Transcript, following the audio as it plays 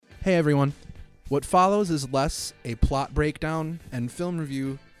Hey everyone. What follows is less a plot breakdown and film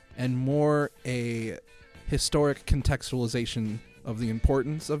review and more a historic contextualization of the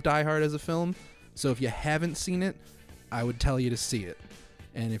importance of Die Hard as a film. So if you haven't seen it, I would tell you to see it.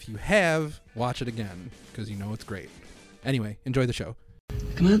 And if you have, watch it again, because you know it's great. Anyway, enjoy the show.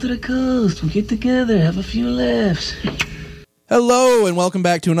 Come out to the coast, we'll get together, have a few laughs. Hello, and welcome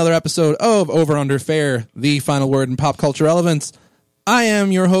back to another episode of Over Under Fair, the final word in pop culture relevance. I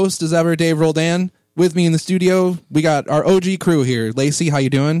am your host, as ever, Dave Roldan. With me in the studio, we got our OG crew here. Lacey, how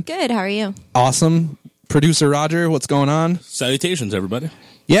you doing? Good, how are you? Awesome. Producer Roger, what's going on? Salutations, everybody.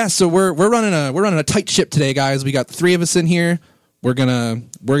 Yeah, so we're running a tight ship today, guys. We got three of us in here. We're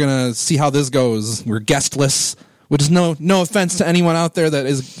gonna see how this goes. We're guestless, which is no offense to anyone out there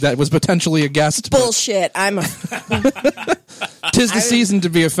that was potentially a guest. Bullshit. Tis the season to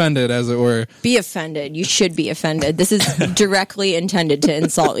be offended, as it were. Be offended. You should be offended. This is directly intended to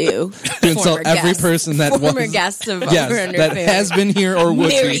insult you. To insult every person that former guest of Over Under that Fair. has been here or would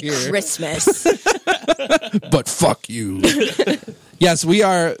Merry be here. Christmas. But fuck you. Yes, we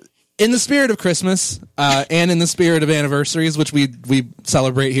are in the spirit of Christmas and in the spirit of anniversaries, which we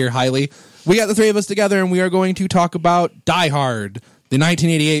celebrate here highly. We got the three of us together, and we are going to talk about Die Hard, the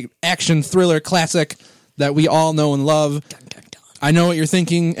 1988 action thriller classic that we all know and love. Dun, dun, dun. I know what you're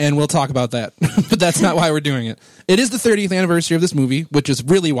thinking, and we'll talk about that. But that's not why we're doing it. It is the 30th anniversary of this movie, which is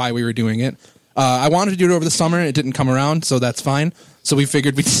really why we were doing it. I wanted to do it over the summer, and it didn't come around, so that's fine. So we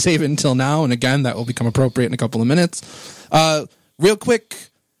figured we'd save it until now, and again, that will become appropriate in a couple of minutes. Real quick,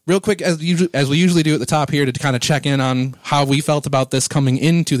 as we usually do at the top here, to kind of check in on how we felt about this coming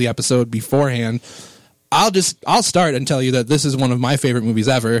into the episode beforehand. I'll start and tell you that this is one of my favorite movies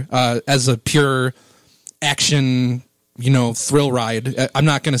ever. As a pure action, thrill ride. I'm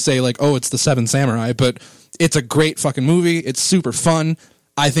not going to say like, oh, it's the Seven Samurai, but it's a great fucking movie. It's super fun.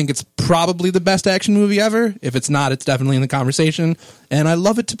 I think it's probably the best action movie ever. If it's not, it's definitely in the conversation, and I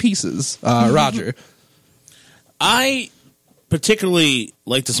love it to pieces. Roger. I particularly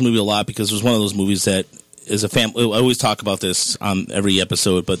like this movie a lot because it was one of those movies that is a family. I always talk about this on every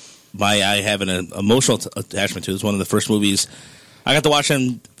episode, but I have an emotional attachment to it. It's one of the first movies I got to watch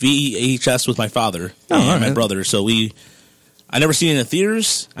on VHS with my father and my brother. So I never seen it in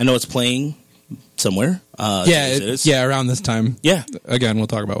theaters. I know it's playing somewhere. Around this time. Yeah. Again, we'll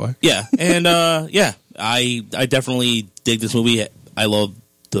talk about why. Yeah, and I definitely dig this movie. I love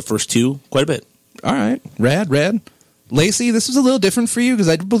the first two quite a bit. All right, rad. Lacey, this was a little different for you because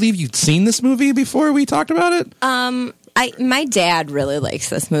I believe you'd seen this movie before we talked about it. My dad really likes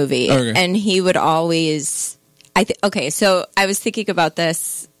this movie, and he would always. So I was thinking about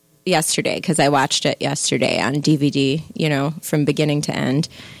this yesterday because I watched it yesterday on DVD, from beginning to end,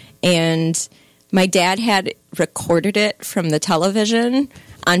 and my dad had recorded it from the television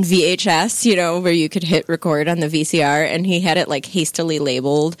on VHS, where you could hit record on the VCR, and he had it like hastily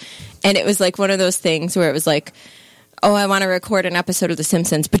labeled, and it was like one of those things where it was like, oh, I want to record an episode of The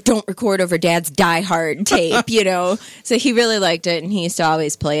Simpsons, but don't record over Dad's Die Hard tape, So he really liked it, and he used to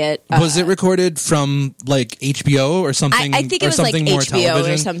always play it. Was it recorded from, like, HBO or something? I think it was like HBO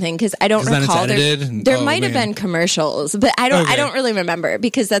television? Or something, because I don't recall. There might have been commercials, but I don't really remember,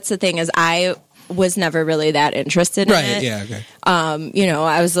 because that's the thing is I was never really that interested in it. Right, yeah, okay.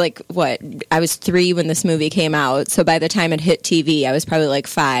 I was like, I was 3 when this movie came out, so by the time it hit TV, I was probably like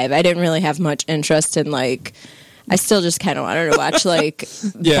 5. I didn't really have much interest in, like... I still just kind of wanted to watch, like,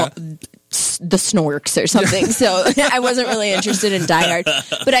 the Snorks or something. So I wasn't really interested in Die Hard.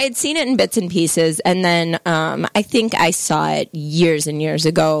 But I had seen it in bits and pieces. And then I think I saw it years and years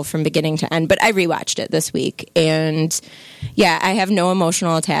ago from beginning to end. But I rewatched it this week. And, yeah, I have no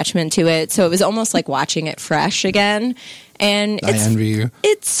emotional attachment to it. So it was almost like watching it fresh again. And I envy you.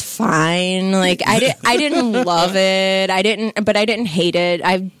 It's fine. Like, I didn't love it. But I didn't hate it.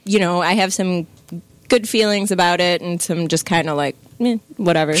 I have some good feelings about it and some just kind of like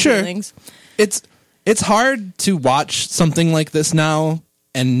whatever feelings. It's hard to watch something like this now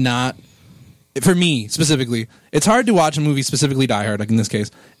and not, for me specifically, it's hard to watch a movie, specifically Die Hard, like in this case,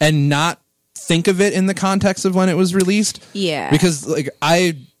 and not think of it in the context of when it was released. Yeah. Because like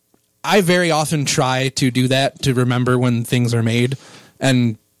I very often try to do that, to remember when things are made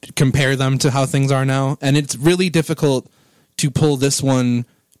and compare them to how things are now, and it's really difficult to pull this one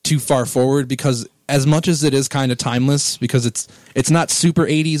too far forward, because as much as it is kind of timeless, because it's not super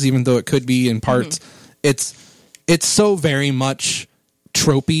 80s, even though it could be in parts, it's so very much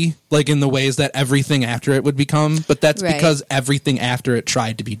tropey, like in the ways that everything after it would become, but that's because everything after it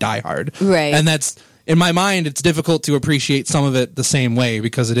tried to be Die Hard. Right. And that's, in my mind, it's difficult to appreciate some of it the same way,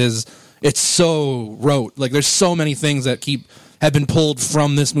 because it's so rote. Like, there's so many things that keep have been pulled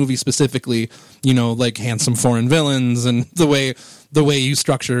from this movie specifically, you know, like handsome foreign villains and the way you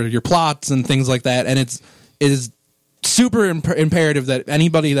structure your plots and things like that. And it is super imperative that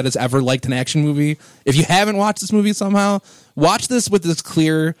anybody that has ever liked an action movie, if you haven't watched this movie somehow, watch this with as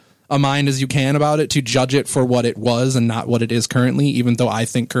clear a mind as you can about it to judge it for what it was and not what it is currently, even though I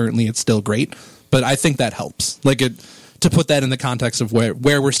think currently it's still great. But I think that helps. Like, to put that in the context of where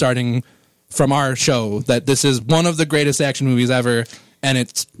we're starting from our show, that this is one of the greatest action movies ever, and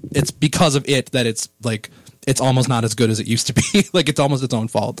it's because of it that it's like it's almost not as good as it used to be. Like, it's almost its own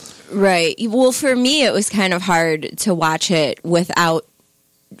fault. Right. Well, for me, it was kind of hard to watch it without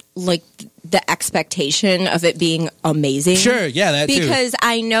like the expectation of it being amazing. Sure, yeah, that too. Because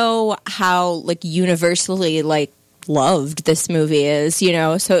I know how like universally like loved this movie is, you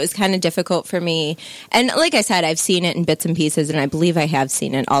know, so it was kind of difficult for me. And like I said, I've seen it in bits and pieces, and I believe I have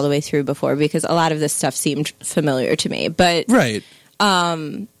seen it all the way through before because a lot of this stuff seemed familiar to me. But right.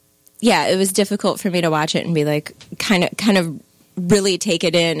 Yeah, it was difficult for me to watch it and be like kind of really take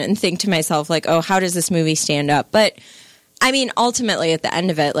it in and think to myself like, oh, how does this movie stand up? But I mean, ultimately at the end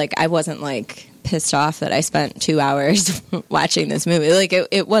of it, like I wasn't like pissed off that I spent 2 hours watching this movie. Like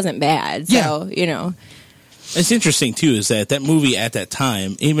it wasn't bad. So, you know. It's interesting too is that movie at that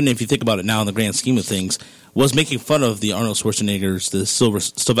time, even if you think about it now in the grand scheme of things, was making fun of the Arnold Schwarzenegger's, the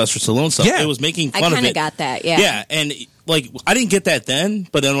Sylvester Stallone stuff. Yeah. It was making fun of it. I kind of got that, yeah. Yeah, and like I didn't get that then,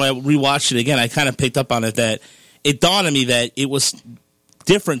 but then when I rewatched it again, I kind of picked up on it that it dawned on me that it was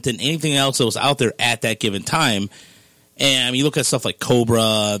different than anything else that was out there at that given time. And I mean, you look at stuff like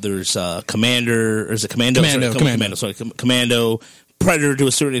Cobra, there's Commando, Predator to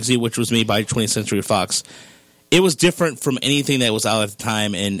a certain extent, which was made by 20th Century Fox. It was different from anything that was out at the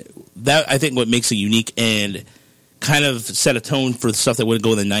time, and that I think what makes it unique and kind of set a tone for the stuff that would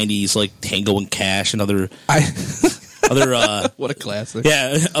go in the 90s, like Tango and Cash and other what a classic.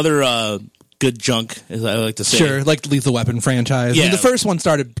 Yeah, other good junk, as I like to say. Sure, like Lethal Weapon franchise. Yeah. I mean, the first one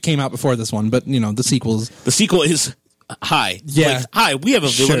came out before this one, but you know, the sequel is Hi. Yeah. Like, hi, we have a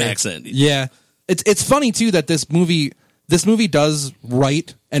villain accent. Yeah. It's funny too that this movie does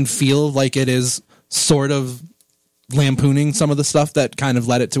write and feel like it is sort of lampooning some of the stuff that kind of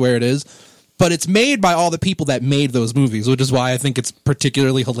led it to where it is, but it's made by all the people that made those movies, which is why I think it's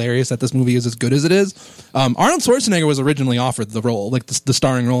particularly hilarious that this movie is as good as it is. Arnold Schwarzenegger was originally offered the role, like the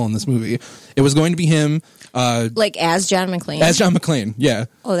starring role in this movie. It was going to be him, like as John McClane. As John McClane, yeah.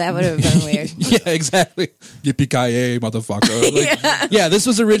 Oh, that would have been weird. Yeah, exactly. Yippee-ki-yay, motherfucker. Like, yeah, this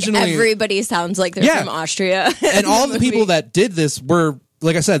was originally... Everybody sounds like they're from Austria. And all the people that did this were,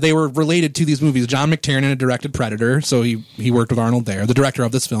 like I said, they were related to these movies. John McTiernan had directed Predator, so he worked with Arnold there. The director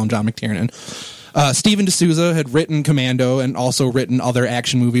of this film, John McTiernan. Steven D'Souza had written Commando and also written other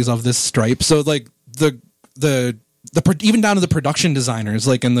action movies of this stripe. So, like, the even down to the production designers,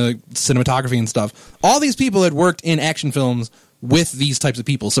 like in the cinematography and stuff, all these people had worked in action films with these types of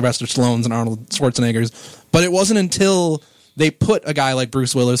people, Sylvester Stallone's and Arnold Schwarzenegger's. But it wasn't until they put a guy like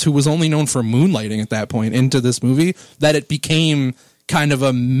Bruce Willis, who was only known for moonlighting at that point, into this movie, that it became kind of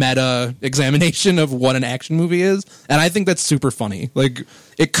a meta examination of what an action movie is. And I think that's super funny. Like,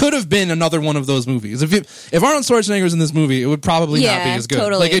 it could have been another one of those movies. If Arnold Schwarzenegger was in this movie, it would probably not be as good.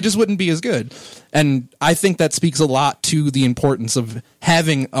 Totally. Like, it just wouldn't be as good. And I think that speaks a lot to the importance of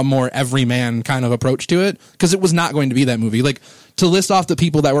having a more everyman kind of approach to it, because it was not going to be that movie. Like, to list off the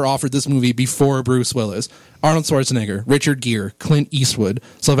people that were offered this movie before Bruce Willis: Arnold Schwarzenegger, Richard Gere, Clint Eastwood,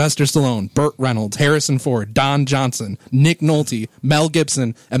 Sylvester Stallone, Burt Reynolds, Harrison Ford, Don Johnson, Nick Nolte, Mel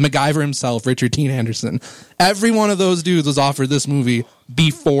Gibson, and MacGyver himself, Richard Dean Anderson. Every one of those dudes was offered this movie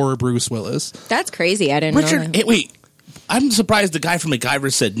before Bruce Willis. That's crazy. I didn't know that. Hey, wait. I'm surprised the guy from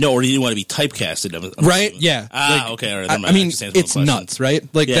MacGyver said no, or he didn't want to be typecasted. Right? Yeah. Okay. All right. I mean, it's nuts, right?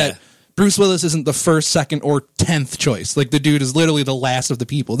 Like that. Bruce Willis isn't the first, second, or 10th choice. Like, the dude is literally the last of the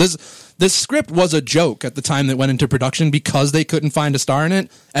people. This script was a joke at the time that went into production because they couldn't find a star in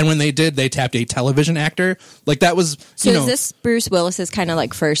it. And when they did, they tapped a television actor. Like, that was, So is this Bruce Willis's kind of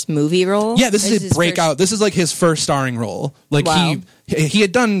like first movie role? Yeah, this is a breakout. This is like his first starring role. Like, wow. he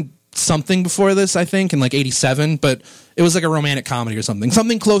had done something before this, I think, in like 87, but it was like a romantic comedy or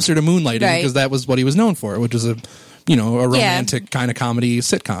something closer to Moonlighting, because that was what he was known for, which was a romantic kind of comedy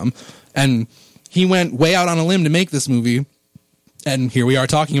sitcom. And he went way out on a limb to make this movie, and here we are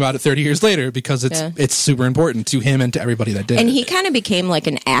talking about it 30 years later, because it's super important to him and to everybody that did it. And he kind of became like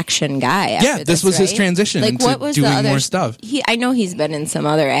an action guy after this was his transition like, into what was doing more stuff. I know he's been in some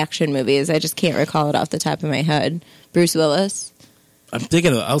other action movies. I just can't recall it off the top of my head. Bruce Willis? I'm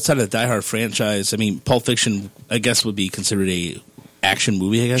thinking outside of the Die Hard franchise. I mean, Pulp Fiction, I guess, would be considered a action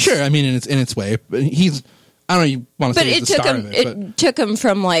movie, I guess. Sure, I mean, in its way. But he's I don't know. You want to But say it he's the took star him. of it, but It took him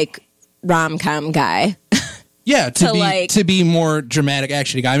from like rom-com guy. yeah, to to be more dramatic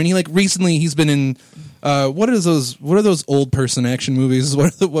action guy. I mean, he like recently he's been in what are those old person action movies?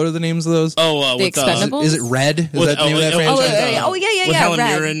 What are the names of those? Oh, The with, Expendables? Is it Red? Is that the name of that franchise? Yeah. with Helen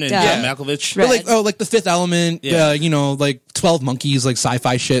Red. Mirren and Duh. Malkovich. Red. But like The Fifth Element, Yeah. like 12 Monkeys, like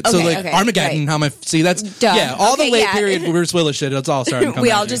sci-fi shit. So Okay, like okay, Armageddon, right. how am I? See, that's Duh. yeah, all Okay, the late yeah. period Bruce Willis shit. It's all starting to come We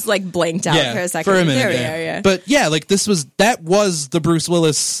back all here. just like blinked out for a second. for a minute There we there. are, yeah. But yeah, like that was the Bruce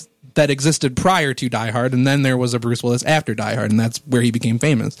Willis that existed prior to Die Hard, and then there was a Bruce Willis after Die Hard, and that's where he became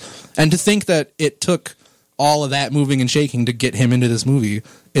famous. And to think that it took all of that moving and shaking to get him into this movie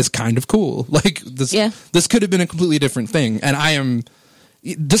is kind of cool. Like this could have been a completely different thing. And I am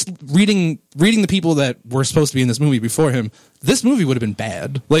just reading the people that were supposed to be in this movie before him. This movie would have been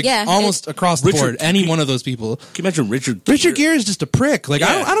bad, like almost across the board. Any one of those people. Can you imagine Richard Gere is just a prick. Like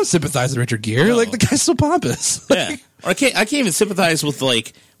Yeah. I don't sympathize with Richard Gere. No. Like the guy's so pompous. Yeah. Or I can't even sympathize with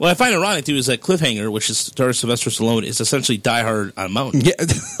like what I find ironic too is that Cliffhanger, which is starring Sylvester Stallone, is essentially Die Hard on a mountain. Yeah.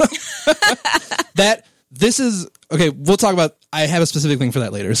 This is okay. We'll talk about. I have a specific thing for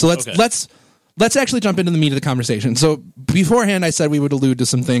that later. So let's actually jump into the meat of the conversation. So beforehand, I said we would allude to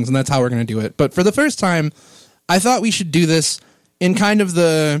some things, and that's how we're going to do it. But for the first time, I thought we should do this in kind of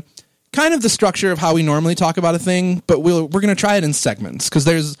the structure of how we normally talk about a thing. But we're going to try it in segments because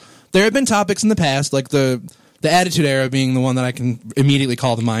there have been topics in the past, like the Attitude Era being the one that I can immediately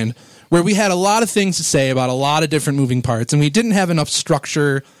call to mind, where we had a lot of things to say about a lot of different moving parts, and we didn't have enough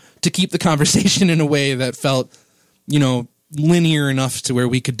structure to keep the conversation in a way that felt, linear enough to where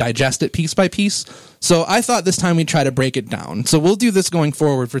we could digest it piece by piece. So I thought this time we'd try to break it down. So we'll do this going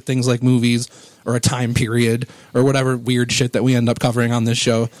forward for things like movies or a time period or whatever weird shit that we end up covering on this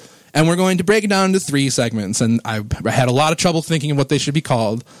show. And we're going to break it down into 3 segments. And I had a lot of trouble thinking of what they should be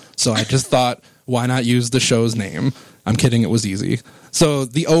called. So I just thought, why not use the show's name? I'm kidding. It was easy. So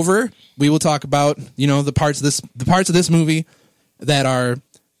the Over, we will talk about, the parts of this movie that are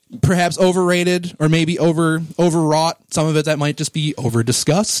perhaps overrated or maybe overwrought. Some of it that might just be over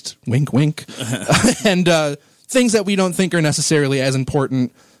discussed. Wink, wink. And things that we don't think are necessarily as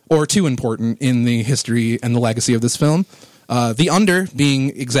important or too important in the history and the legacy of this film. The Under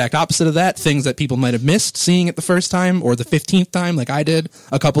being exact opposite of that. Things that people might have missed seeing it the first time or the 15th time, like I did.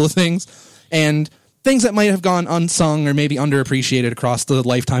 A couple of things. And things that might have gone unsung or maybe underappreciated across the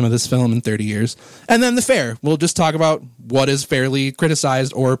lifetime of this film in 30 years. And then the Fair. We'll just talk about what is fairly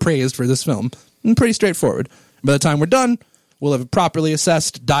criticized or praised for this film. And pretty straightforward. By the time we're done, we'll have properly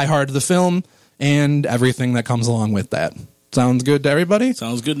assessed Die Hard the film and everything that comes along with that. Sounds good to everybody?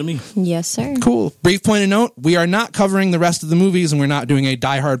 Sounds good to me. Yes, sir. Cool. Brief point of note, we are not covering the rest of the movies and we're not doing a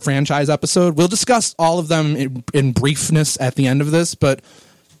Die Hard franchise episode. We'll discuss all of them in briefness at the end of this, but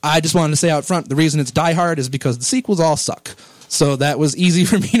I just wanted to say out front, the reason it's Die Hard is because the sequels all suck. So that was easy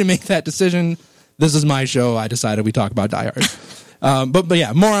for me to make that decision. This is my show. I decided we talk about Die Hard. But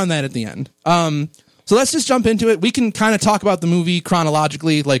yeah, more on that at the end. So let's just jump into it. We can kind of talk about the movie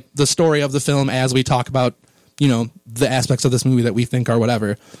chronologically, like the story of the film as we talk about, the aspects of this movie that we think are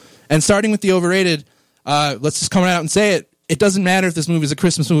whatever. And starting with the overrated, let's just come right out and say it. It doesn't matter if this movie is a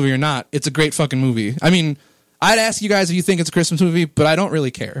Christmas movie or not. It's a great fucking movie. I mean, I'd ask you guys if you think it's a Christmas movie, but I don't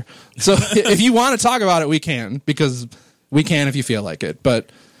really care. So if you want to talk about it, we can, because we can if you feel like it. But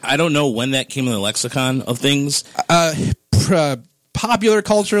I don't know when that came in the lexicon of things. Popular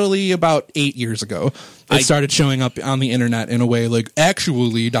culturally about 8 years ago. It started showing up on the internet in a way like,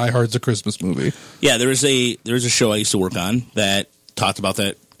 actually, Die Hard's a Christmas movie. Yeah, there was a show I used to work on that talked about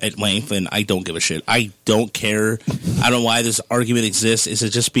that at length, and I don't give a shit. I don't care. I don't know why this argument exists. Is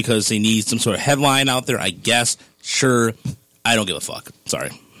it just because they need some sort of headline out there? I guess. Sure. I don't give a fuck. Sorry.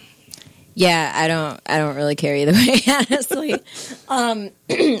 Yeah, I don't really care either way, honestly.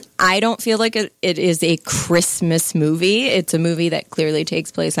 I don't feel like it is a Christmas movie. It's a movie that clearly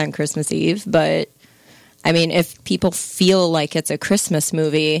takes place on Christmas Eve, but I mean, if people feel like it's a Christmas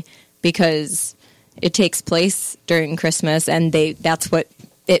movie because it takes place during Christmas and that's what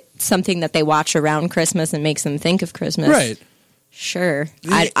it's something that they watch around Christmas and makes them think of Christmas. Right. Sure.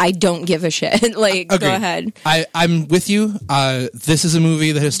 I don't give a shit. Like, Agreed. Go ahead. I'm with you. This is a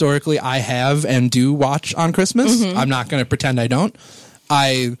movie that historically I have and do watch on Christmas. I'm not going to pretend I don't.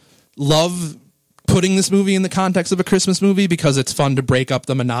 I love putting this movie in the context of a Christmas movie because it's fun to break up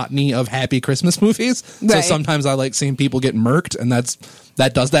the monotony of happy Christmas movies. Right. So sometimes I like seeing people get murked, and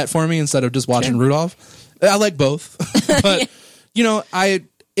that does that for me instead of just watching Rudolph. I like both. But,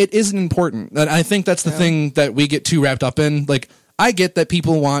 it isn't important. And I think that's the thing that we get too wrapped up in. Like, I get that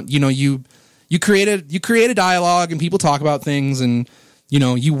people want, you create a dialogue and people talk about things and You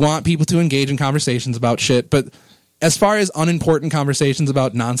know, you want people to engage in conversations about shit, but as far as unimportant conversations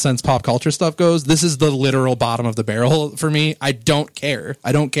about nonsense pop culture stuff goes, this is the literal bottom of the barrel for me. I don't care.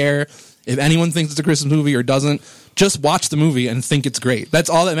 I don't care if anyone thinks it's a Christmas movie or doesn't. Just watch the movie and think it's great. That's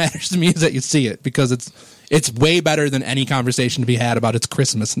all that matters to me, is that you see it, because it's way better than any conversation to be had about its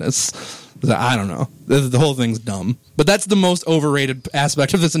Christmasness. I don't know. The whole thing's dumb. But that's the most overrated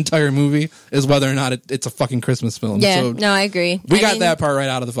aspect of this entire movie, is whether or not it's a fucking Christmas film. Yeah, so no, I agree. We got that part right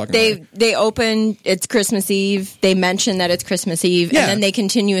out of the fucking way. They open, it's Christmas Eve. They mention that it's Christmas Eve, Yeah. and then they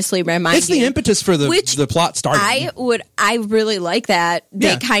continuously remind It's you. the impetus for the plot starting. I really like that.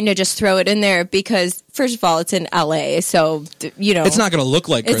 They Yeah. kind of just throw it in there because, first of all, it's in LA, so you know it's not going to look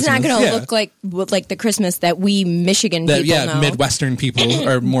like Christmas. It's not going to Yeah. look like the Christmas that we Michigan people know. Midwestern people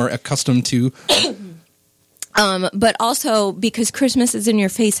are more accustomed to. But also because Christmas is in your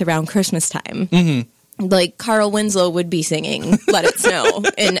face around Christmas time. Mm-hmm. Like Carl Winslow would be singing "Let It Snow"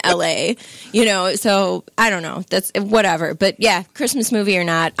 in LA, you know. So I don't know. That's whatever. But yeah, Christmas movie or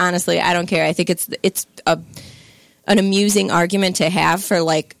not, honestly, I don't care. I think it's an amusing argument to have for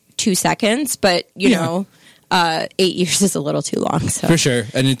like 2 seconds, but you know. 8 years is a little too long. So. For sure.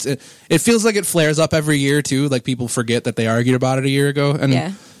 And it feels like it flares up every year, too. Like, people forget that they argued about it a year ago.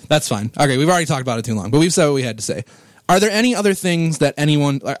 And that's fine. Okay, we've already talked about it too long, but we've said what we had to say. Are there any other things that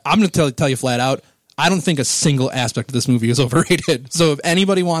anyone... I'm going to tell you flat out, I don't think a single aspect of this movie is overrated. So if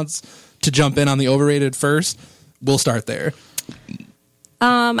anybody wants to jump in on the overrated first, we'll start there.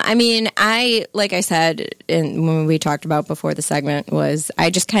 I mean, like I said, when we talked about before the segment, was I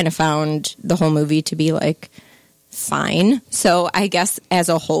just kind of found the whole movie to be like fine. So I guess as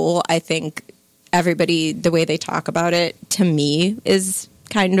a whole, I think everybody, the way they talk about it, to me, is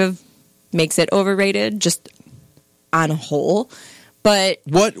kind of makes it overrated, just on a whole. But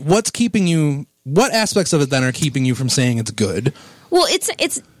what's keeping you? What aspects of it then are keeping you from saying it's good? Well,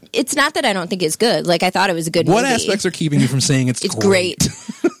 it's not that I don't think it's good. Like, I thought it was a good movie. What aspects are keeping you from saying it's great?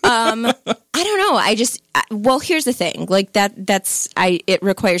 I don't know. Well, here's the thing. Like it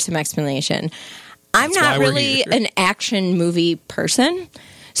requires some explanation. I'm not really an action movie person.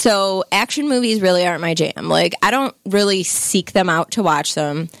 So action movies really aren't my jam. Like, I don't really seek them out to watch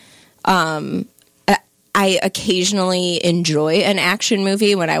them. I occasionally enjoy an action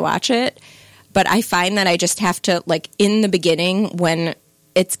movie when I watch it, but I find that I just have to, like, in the beginning when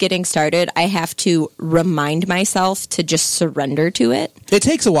it's getting started, I have to remind myself to just surrender to it. It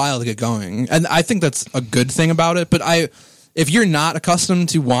takes a while to get going, and I think that's a good thing about it. But if you're not accustomed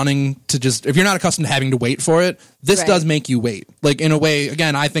to if you're not accustomed to having to wait for it, this does make you wait. Like, in a way,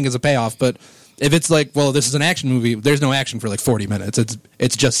 again, I think is a payoff. But if it's like, well, this is an action movie, there's no action for like 40 minutes.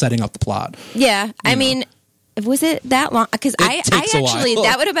 It's just setting up the plot. Yeah, I mean, was it that long? Because I actually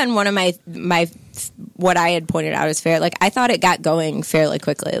that would have been one of my what I had pointed out as fair. Like, I thought it got going fairly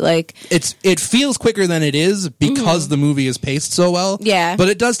quickly. Like, it feels quicker than it is because the movie is paced so well. Yeah, but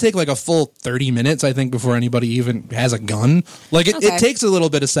it does take like a full 30 minutes, I think, before anybody even has a gun. Like, it takes a little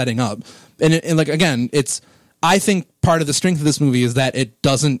bit of setting up, and like, again, I think part of the strength of this movie is that it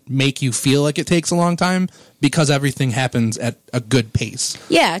doesn't make you feel like it takes a long time because everything happens at a good pace.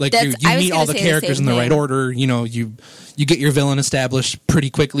 Yeah, like you meet all the characters in the right order. You know, you get your villain established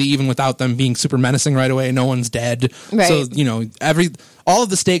pretty quickly, even without them being super menacing right away. No one's dead, right. So you know all of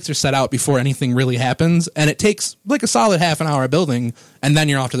the stakes are set out before anything really happens, and it takes like a solid half an hour of building, and then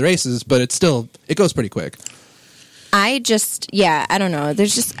you're off to the races. But it goes pretty quick. I don't know.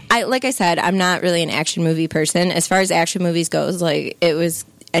 There's just, like I said, I'm not really an action movie person. As far as action movies goes, like,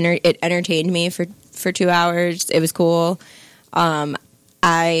 it entertained me for 2 hours. It was cool.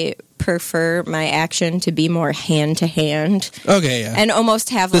 I prefer my action to be more hand to hand. Okay, yeah. And almost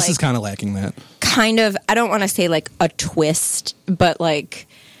have this is kind of lacking that. Kind of, I don't want to say like a twist, but like,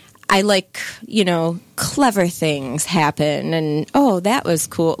 I like, clever things happen, and that was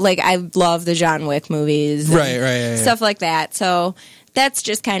cool. Like, I love the John Wick movies, right, stuff like that. So that's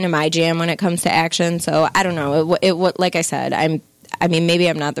just kind of my jam when it comes to action. So I don't know. It like I said, I mean, maybe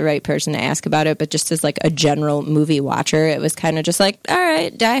I'm not the right person to ask about it, but just as like a general movie watcher, it was kind of just like, all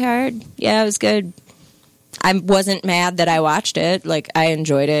right, Die Hard, yeah, it was good. I wasn't mad that I watched it. Like, I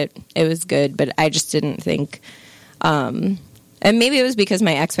enjoyed it. It was good, but I just didn't think. And maybe it was because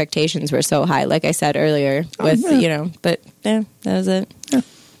my expectations were so high, like I said earlier, but that was it. Yeah.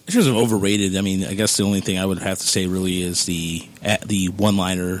 In terms of overrated, I mean, I guess the only thing I would have to say really is the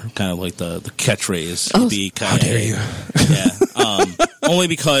one-liner, kind of like the catchphrase. Oh, how dare you? Yeah. Only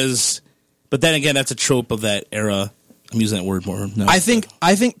because, but then again, that's a trope of that era I'm using that word more now. I think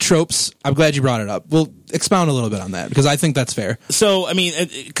tropes. I'm glad you brought it up. We'll expound a little bit on that because I think that's fair. So, I mean,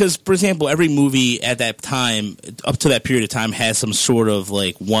 because for example, every movie at that time, up to that period of time, has some sort of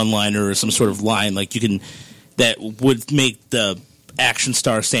like one-liner or some sort of line like that would make the action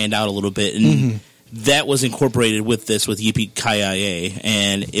star stand out a little bit, and that was incorporated with this with Yippee-Ki-Yay,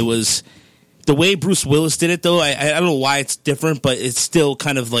 and it was. The way Bruce Willis did it, though, I don't know why it's different, but it's still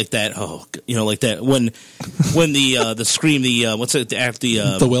kind of like that. Like that when the scream, what's it?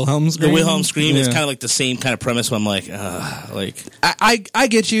 The Wilhelm scream. The Wilhelm scream is kind of like the same kind of premise. Where I'm like. I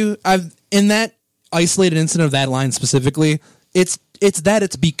get you. In that isolated incident of that line specifically, it's that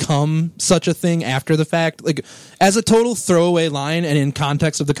it's become such a thing after the fact. Like as a total throwaway line, and in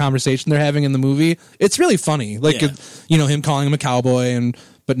context of the conversation they're having in the movie, it's really funny. Like him calling him a cowboy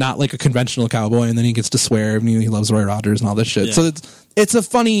but not like a conventional cowboy, and then he gets to swear and he loves Roy Rogers and all this shit. Yeah. So it's a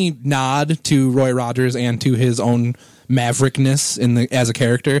funny nod to Roy Rogers and to his own maverickness as a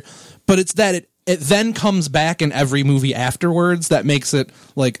character, but it's that it then comes back in every movie afterwards that makes it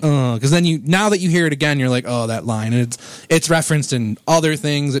like because then now that you hear it again, you're like, oh, that line, and it's referenced in other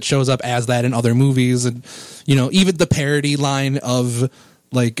things. It shows up as that in other movies, and even the parody line of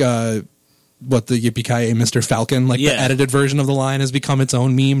like what the Yippee-Ki-Yay Mr. Falcon, like the edited version of the line has become its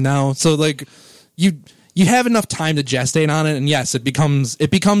own meme now. So like you have enough time to gestate on it, and yes, it becomes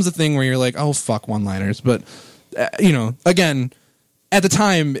a thing where you're like, oh fuck one-liners, but again, at the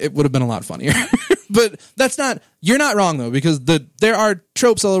time it would have been a lot funnier. But you're not wrong though, because there are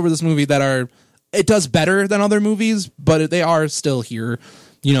tropes all over this movie that it does better than other movies, but they are still here.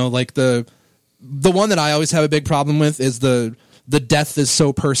 Like the one that I always have a big problem with is the death is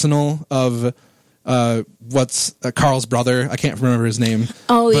so personal of what's Carl's brother. I can't remember his name.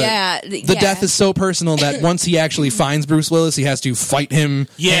 Oh, yeah. The death is so personal that once he actually finds Bruce Willis, he has to fight him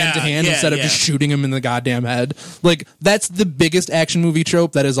hand to hand instead of just shooting him in the goddamn head. Like, that's the biggest action movie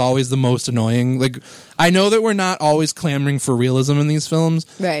trope that is always the most annoying. Like, I know that we're not always clamoring for realism in these films,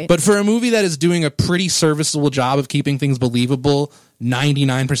 right? But for a movie that is doing a pretty serviceable job of keeping things believable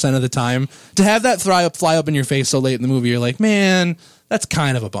 99% of the time, to have that fly up in your face so late in the movie, you're like, man, that's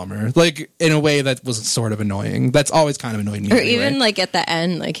kind of a bummer. Like, in a way that was sort of annoying. That's always kind of annoyed me. Or even like at the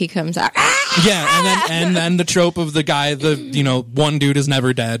end, like he comes out. Yeah, and then the trope of the guy, one dude is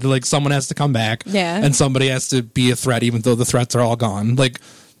never dead. Like, someone has to come back. Yeah. And somebody has to be a threat even though the threats are all gone. Like,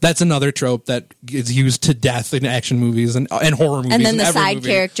 that's another trope that is used to death in action movies and horror movies. And then the side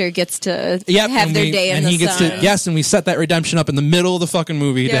character gets to have their day in the sun. Yes, and we set that redemption up in the middle of the fucking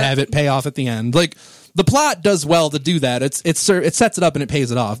movie to have it pay off at the end. Like, the plot does well to do that. It sets it up and it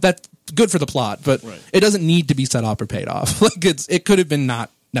pays it off. That's good for the plot, but it doesn't need to be set up or paid off. Like, it could have been not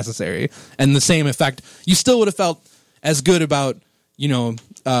necessary. And the same effect, you still would have felt as good about,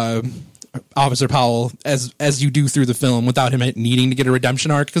 Officer Powell as you do through the film without him needing to get a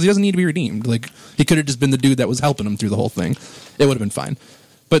redemption arc, because he doesn't need to be redeemed. Like, he could have just been the dude that was helping him through the whole thing. It would have been fine.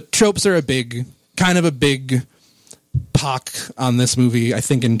 But tropes are a big pock on this movie, I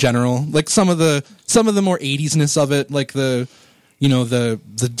think, in general. Like, some of the more 80s-ness of it, like the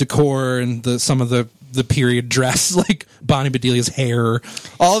decor and some of the period dress, like Bonnie Bedelia's hair.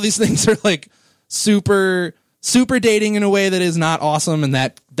 All of these things are like super dating in a way that is not awesome, and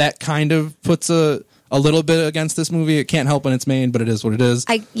that kind of puts a little bit against this movie. It can't help when it's made, but it is what it is.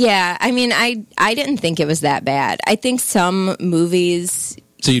 I didn't think it was that bad. I think some movies...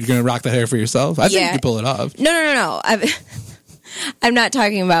 So you're going to rock the hair for yourself? I think you can pull it off. No. I'm not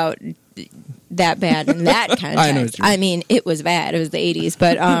talking about that bad in that context. I mean, it was bad. It was the 80s,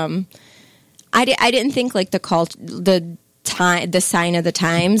 but I didn't think like the sign of the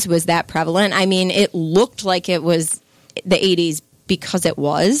times was that prevalent. I mean, it looked like it was the 80s because it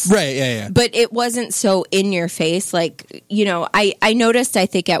was. Right, yeah. But it wasn't so in your face. Like, I noticed, I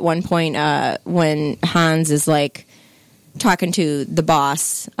think at one point when Hans is like talking to the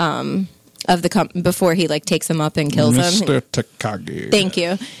boss of the company before he like takes him up and kills him. Mr. Takagi. Thank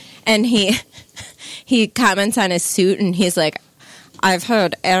you. And he comments on his suit and he's like, I've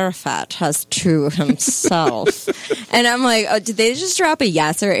heard Arafat has two himself. And I'm like, oh, did they just drop a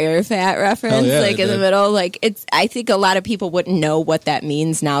Yasser Arafat reference in the middle? Like, I think a lot of people wouldn't know what that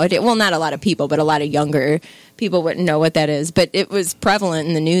means nowadays. Well, not a lot of people, but a lot of younger people wouldn't know what that is. But it was prevalent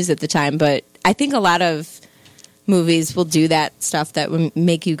in the news at the time. But I think a lot of movies will do that stuff that would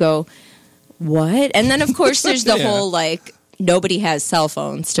make you go, what? And then, of course, there's the whole, like, nobody has cell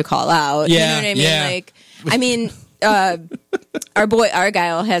phones to call out. Yeah, you know what I mean? Yeah. Like, I mean... our boy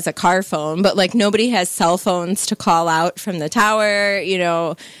Argyle has a car phone, but like nobody has cell phones to call out from the tower. You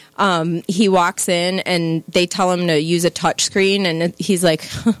know, he walks in and they tell him to use a touch screen, and he's like,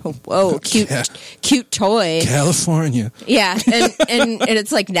 "Whoa, cute toy, California." Yeah, and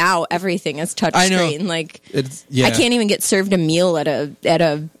it's like now everything is touch screen. Like I can't even get served a meal at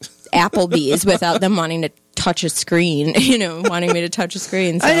a Applebee's without them wanting to touch a screen, you know, wanting me to touch a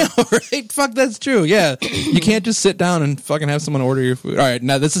screen. So. I know, right? Fuck, that's true. Yeah, you can't just sit down and fucking have someone order your food. All right,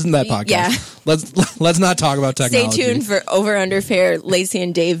 now this isn't that podcast. Yeah, let's not talk about technology. Stay tuned for Over Under Fair. Lacey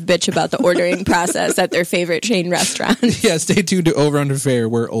and Dave bitch about the ordering process at their favorite chain restaurant. Yeah, stay tuned to Over Under Fair.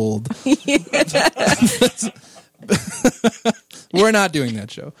 We're old. We're not doing that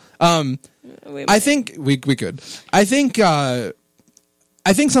show. I think we could. I think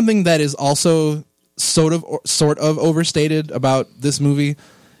something that is also sort of overstated about this movie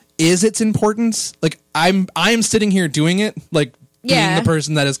is its importance. Like I'm sitting here doing it, like being the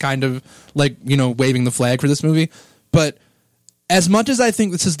person that is kind of like, you know, waving the flag for this movie. But as much as I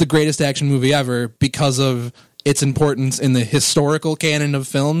think this is the greatest action movie ever because of its importance in the historical canon of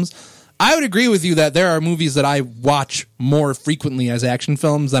films, I would agree with you that there are movies that I watch more frequently as action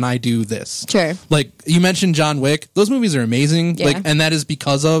films than I do this. Sure. Like you mentioned John Wick. Those movies are amazing. Yeah. Like, and that is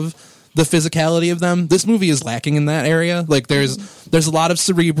because of the physicality of them. This movie is lacking in that area. Like there's a lot of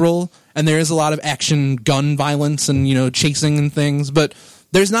cerebral and there is a lot of action gun violence and, you know, chasing and things, but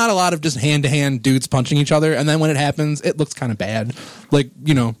there's not a lot of just hand to hand dudes punching each other. And then when it happens, it looks kind of bad. Like,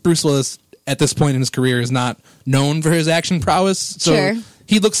 you know, Bruce Willis at this point in his career is not known for his action prowess. So sure.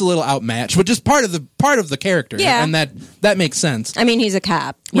 He looks a little outmatched, which is part of the character. Yeah. And that makes sense. I mean, he's a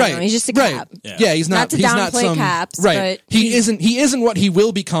cop. Right. He's just a cop. Yeah, he's not to he's downplay not some cops, right. but He isn't what he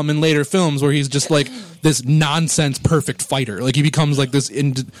will become in later films where he's just like this nonsense perfect fighter. Like he becomes like this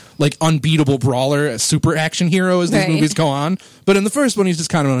like unbeatable brawler, a super action hero as these movies go on. But in the first one he's just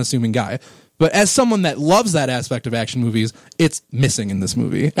kind of an unassuming guy. But as someone that loves that aspect of action movies, it's missing in this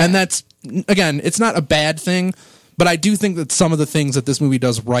movie. Yeah. And that's, again, it's not a bad thing, but I do think that some of the things that this movie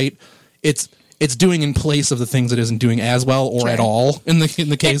does right, it's doing in place of the things it isn't doing as well or at all in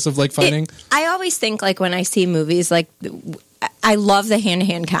the case of like fighting. I always think like when I see movies like I love the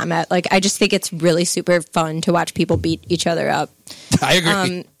hand-to-hand combat. Like I just think it's really super fun to watch people beat each other up. I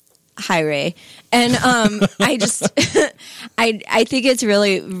agree. Hi, Ray. And I just I think it's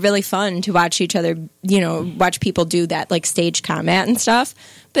really, really fun to watch each other, you know, watch people do that like stage combat and stuff.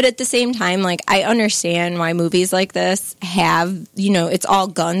 But at the same time, like I understand why movies like this have, you know, it's all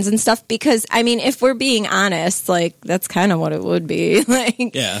guns and stuff because I mean, if we're being honest, like that's kind of what it would be.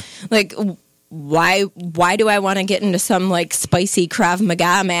 Like yeah. Like why do I want to get into some like spicy Krav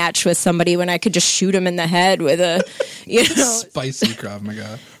Maga match with somebody when I could just shoot him in the head with a, you know, spicy Krav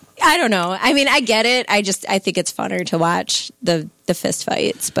Maga? I don't know. I mean, I get it. I think it's funner to watch the fist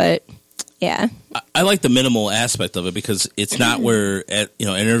fights, but yeah. I like the minimal aspect of it because it's not where in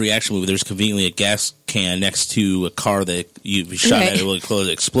every action movie there's conveniently a gas can next to a car that you shot at it will close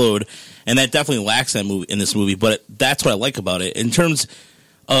explode, and that definitely lacks in this movie. But that's what I like about it in terms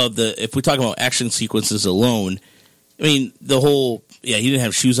of if we talk about action sequences alone. I mean, the whole he didn't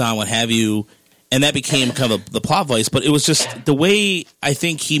have shoes on, what have you. And that became kind of the plot device, but it was just the way I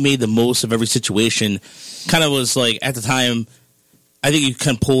think he made the most of every situation. Kind of was like at the time, I think you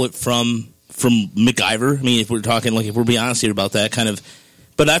can pull it from MacGyver. I mean, if we're talking like if we're being honest here about that kind of,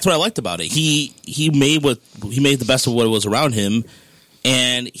 but that's what I liked about it. He made the best of what was around him,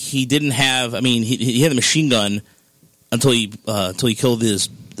 and he didn't have. I mean, he had a machine gun until he killed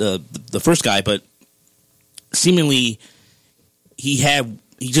the first guy, but seemingly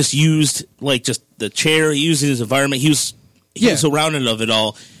he just used like just the chair. He used his environment. He was surrounded of it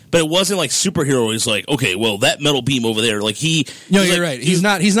all. But it wasn't like superhero. He's like, okay, well that metal beam over there. Like you're like, right. He's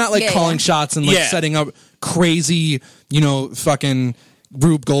not like calling shots and like setting up crazy, you know, fucking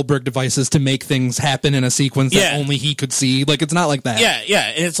Rube Goldberg devices to make things happen in a sequence that only he could see. Like it's not like that. Yeah.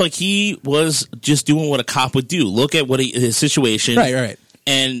 And it's like he was just doing what a cop would do. Look at his situation. Right.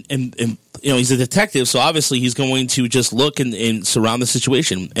 And you know, he's a detective, so obviously he's going to just look and surround the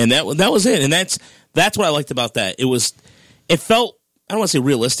situation, and that was it. And that's what I liked about that. It felt, I don't want to say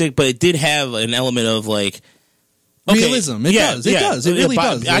realistic, but it did have an element of like realism. It does. It really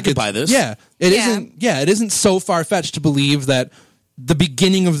does. I could buy this. Yeah, it isn't so far fetched to believe that the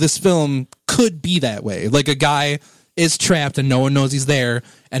beginning of this film could be that way. Like a guy is trapped and no one knows he's there,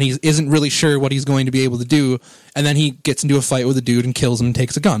 and he isn't really sure what he's going to be able to do, and then he gets into a fight with a dude and kills him and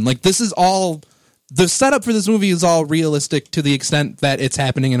takes a gun. Like this is all the setup for this movie is all realistic to the extent that it's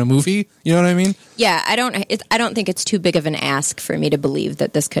happening in a movie. You know what I mean? Yeah, I don't think it's too big of an ask for me to believe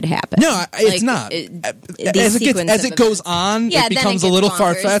that this could happen. No, it's not. As it goes on, it becomes a little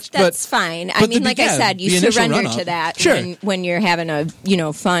far fetched. That's fine. I mean, like I said, you surrender to that when you're having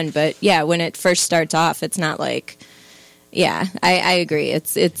a fun. But yeah, when it first starts off, it's not like. Yeah, I agree.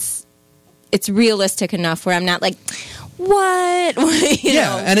 It's realistic enough where I'm not like, what? you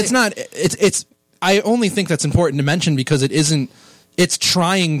know? And it's not. It's. I only think that's important to mention because it isn't. It's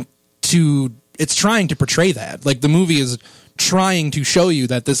trying to portray that. Like the movie is trying to show you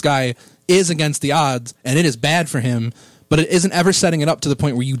that this guy is against the odds and it is bad for him, but it isn't ever setting it up to the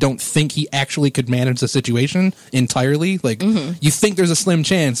point where you don't think he actually could manage the situation entirely. Like you think there's a slim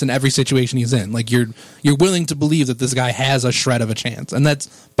chance in every situation he's in. Like you're willing to believe that this guy has a shred of a chance, and that's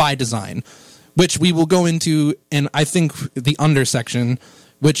by design, which we will go into. And I think the under section,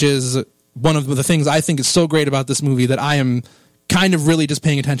 which is one of the things I think is so great about this movie that I am kind of really just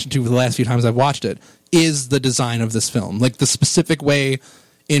paying attention to for the last few times I've watched it, is the design of this film. Like the specific way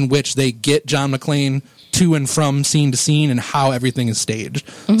in which they get John McClane to and from scene to scene and how everything is staged.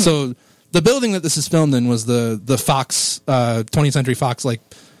 So the building that this is filmed in was the Fox, 20th Century Fox, like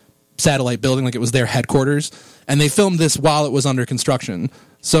satellite building, like it was their headquarters. And they filmed this while it was under construction.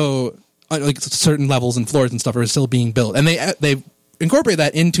 So like certain levels and floors and stuff are still being built. And they incorporate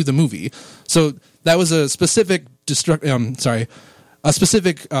that into the movie. So that was a specific I just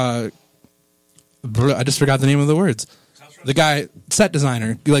forgot the name of the words. The guy, set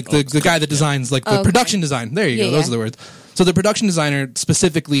designer, like the guy that designs like the production design. There you go. Those are the words. So the production designer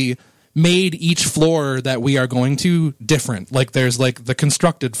specifically made each floor that we are going to different. Like there's like the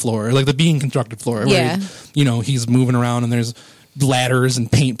constructed floor, like the being constructed floor where he's moving around and there's ladders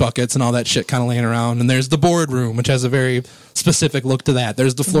and paint buckets and all that shit kind of laying around, and there's the boardroom, which has a very specific look to that.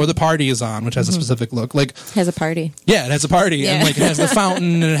 There's the floor the party is on, which has a specific look. Like has a party. Yeah, it has a party, and like it has the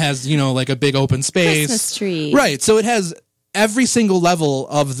fountain, and it has like a big open space, Christmas tree. Right. So it has every single level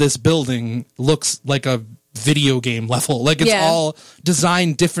of this building looks like a video game level. Like it's all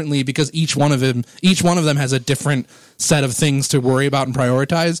designed differently because each one of them has a different set of things to worry about and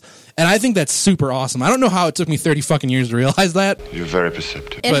prioritize. And I think that's super awesome. I don't know how it took me 30 fucking years to realize that. You're very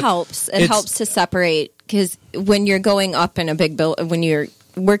perceptive. It helps. It helps to separate, because when you're going up in a big when you're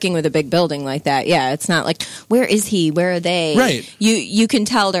working with a big building like that, it's not like, where is he? Where are they? Right. You can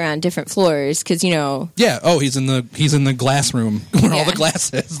tell they're on different floors because Yeah. Oh, he's in the glass room where all the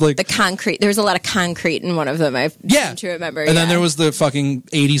glass is. Like the concrete. There's a lot of concrete in one of them. I seem to remember. And then there was the fucking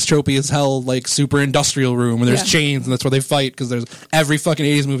 80s tropey as hell, like super industrial room where there's chains and that's where they fight, because there's every fucking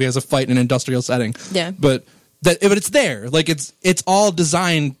 80s movie has a fight in an industrial setting. Yeah. But it's there. Like it's all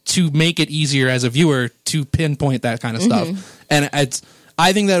designed to make it easier as a viewer to pinpoint that kind of stuff. And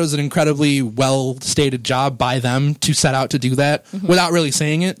I think that was an incredibly well-stated job by them to set out to do that without really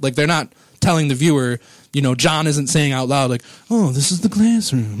saying it. Like, they're not telling the viewer, John isn't saying out loud, like, oh, this is the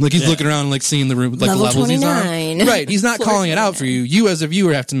glass room. Like, he's looking around, like, seeing the room, like, Level the levels 29. he's on. Right. He's not calling it out for you. You, as a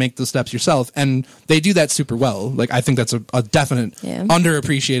viewer, have to make the steps yourself. And they do that super well. Like, I think that's a definite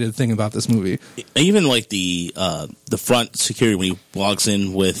underappreciated thing about this movie. Even, like, the front security when he walks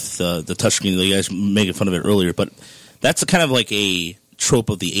in with the touchscreen, you guys making fun of it earlier, but that's kind of like a trope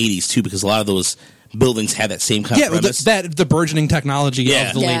of the 80s too, because a lot of those buildings had that same kind of premise. The burgeoning technology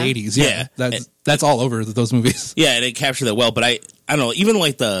of the late 80s. That's all over those movies. Yeah, and it captured that well. But I don't know, even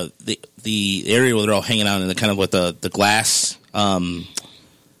like the area where they're all hanging out in the kind of what the glass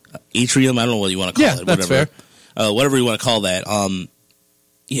atrium. I don't know what you want to call it. That's fair. Whatever you want to call that.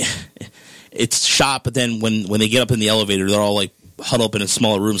 It's shot, but then when they get up in the elevator, they're all like huddled up in a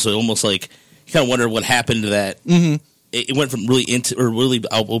smaller room. So almost like you kind of wonder what happened to that. Mm-hmm. It went from really really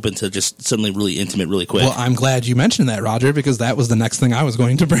open to just suddenly really intimate really quick. Well, I'm glad you mentioned that, Roger, because that was the next thing I was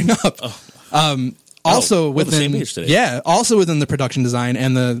going to bring up. Also within the production design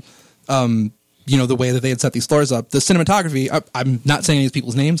and the the way that they had set these floors up, the cinematography. I'm not saying these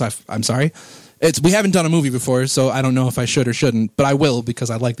people's names. I'm sorry. We haven't done a movie before, so I don't know if I should or shouldn't, but I will because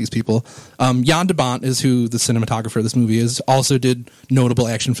I like these people. Jan de Bont is who the cinematographer of this movie is. Also did notable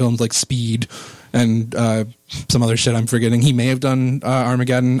action films like Speed and some other shit I'm forgetting. He may have done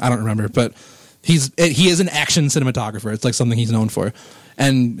Armageddon. I don't remember, but he is an action cinematographer. It's like something he's known for.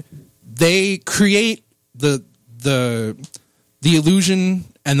 And they create the illusion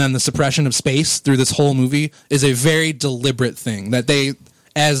and then the suppression of space through this whole movie is a very deliberate thing that they,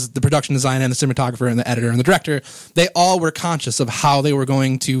 as the production design and the cinematographer and the editor and the director, they all were conscious of how they were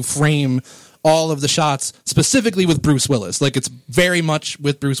going to frame all of the shots, specifically with Bruce Willis. Like, it's very much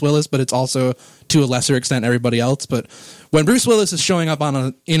with Bruce Willis, but it's also, to a lesser extent, everybody else. But when Bruce Willis is showing up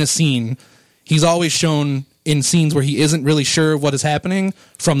in a scene, he's always shown in scenes where he isn't really sure what is happening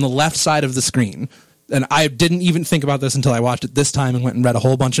from the left side of the screen. And I didn't even think about this until I watched it this time and went and read a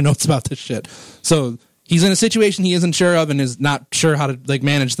whole bunch of notes about this shit. So he's in a situation he isn't sure of and is not sure how to like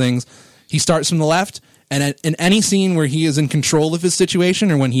manage things. He starts from the left, and in any scene where he is in control of his situation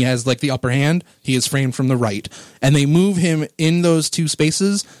or when he has like the upper hand, he is framed from the right. And they move him in those two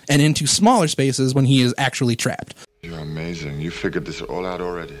spaces and into smaller spaces when he is actually trapped. You're amazing. You figured this all out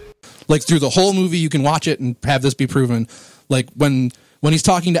already. Like through the whole movie, you can watch it and have this be proven. Like when he's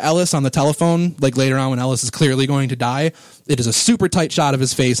talking to Ellis on the telephone, like later on when Ellis is clearly going to die, it is a super tight shot of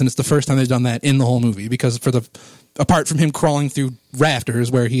his face, and it's the first time they've done that in the whole movie, because apart from him crawling through rafters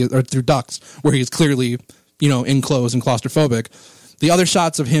or through ducts where he is clearly, enclosed and claustrophobic, the other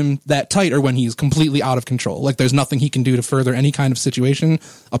shots of him that tight are when he's completely out of control. Like there's nothing he can do to further any kind of situation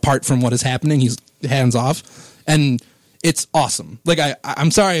apart from what is happening. He's hands off, and it's awesome. Like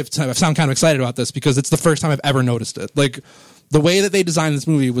I'm sorry if I sound kind of excited about this because it's the first time I've ever noticed it. Like the way that they designed this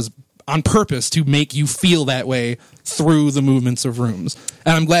movie was on purpose to make you feel that way through the movements of rooms.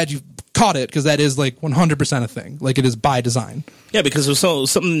 And I'm glad you caught it, because that is like 100% a thing. Like it is by design. Yeah, because there's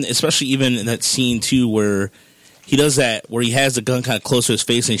something, especially even in that scene too, where he does that, where he has the gun kind of close to his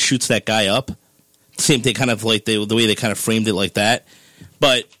face and he shoots that guy up. Same thing, kind of like the way they kind of framed it like that.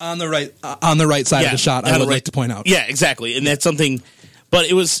 But on the right side of the shot, I would like to point out. Yeah, exactly. And that's something, but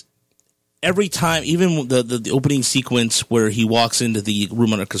it was every time, even the opening sequence where he walks into the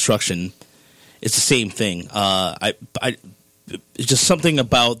room under construction, it's the same thing. It's just something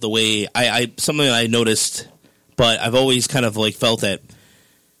about the way something that I noticed, but I've always kind of like felt that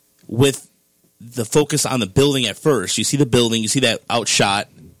with the focus on the building at first, you see the building, you see that outshot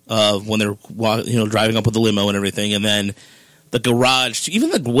of when they're driving up with the limo and everything, and then the garage, even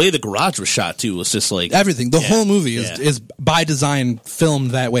the way the garage was shot too, was just like everything. The whole movie is by design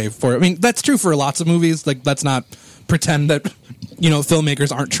filmed that way. I mean, that's true for lots of movies. Like, let's not pretend that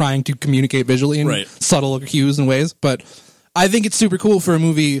filmmakers aren't trying to communicate visually in subtle cues and ways. But I think it's super cool for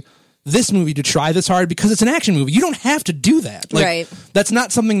this movie to try this hard, because it's an action movie. You don't have to do that. Like, that's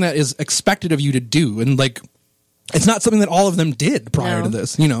not something that is expected of you to do, and like, it's not something that all of them did prior to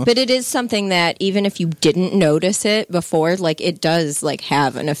this, But it is something that even if you didn't notice it before, like, it does like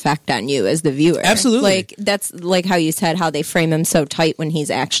have an effect on you as the viewer. Absolutely. Like, that's like how you said how they frame him so tight when he's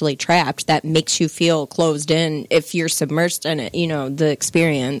actually trapped. That makes you feel closed in if you're submersed in it, the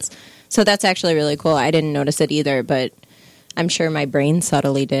experience. So that's actually really cool. I didn't notice it either, but I'm sure my brain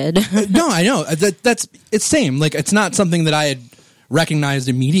subtly did. No, I know. It's same. Like, it's not something that I had recognized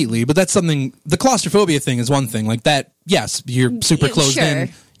immediately, but that's something. The claustrophobia thing is one thing. Like that, yes, you're super closed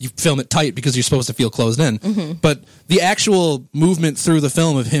in. You film it tight because you're supposed to feel closed in. Mm-hmm. But the actual movement through the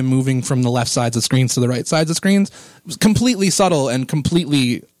film of him moving from the left sides of screens to the right sides of screens was completely subtle and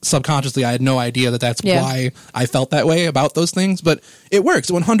completely subconsciously. I had no idea that that's why I felt that way about those things, but it works.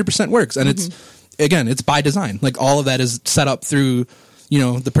 It 100% works, and it's by design. Like, all of that is set up through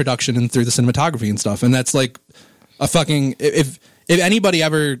the production and through the cinematography and stuff, and that's like a fucking if anybody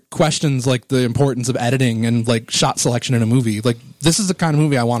ever questions like the importance of editing and like shot selection in a movie, like, this is the kind of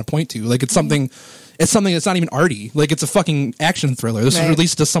movie I want to point to. Like, it's something that's not even arty. Like, it's a fucking action thriller. This was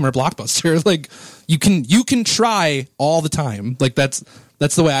released as a summer blockbuster. Like, you can try all the time. Like, that's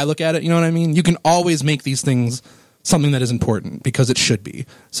the way I look at it. You know what I mean? You can always make these things something that is important because it should be.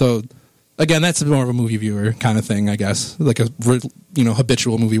 So again, that's more of a movie viewer kind of thing, I guess. Like a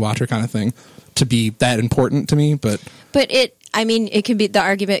habitual movie watcher kind of thing to be that important to me. But it can be, the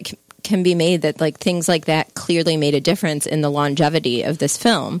argument can be made that like things like that clearly made a difference in the longevity of this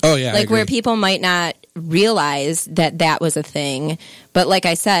film. Oh yeah, like where people might not realize that was a thing, but like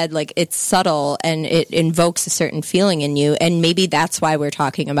I said, like, it's subtle and it invokes a certain feeling in you, and maybe that's why we're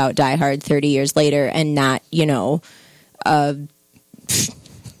talking about Die Hard 30 years later and not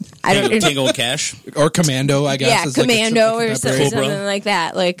I don't know. Tango and Cash or Commando, I guess. Yeah, is Commando like or something like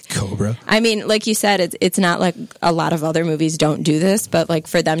that. Like Cobra. I mean, like you said, it's not like a lot of other movies don't do this, but like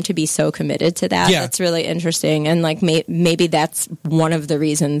for them to be so committed to that, that's really interesting. And like maybe that's one of the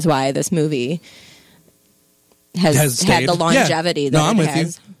reasons why this movie has had the longevity that it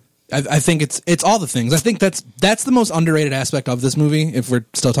has. You. I think it's all the things. I think that's the most underrated aspect of this movie, if we're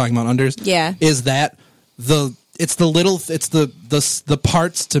still talking about unders. Yeah, is that it's the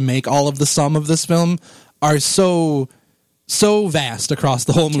parts to make all of the sum of this film are so vast across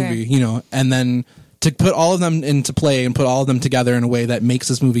the whole movie, and then to put all of them into play and put all of them together in a way that makes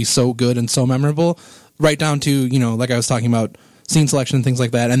this movie so good and so memorable, right down to, like I was talking about, scene selection and things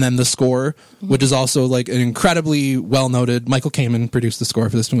like that, and then the score, which is also like an incredibly well noted. Michael Kamen produced the score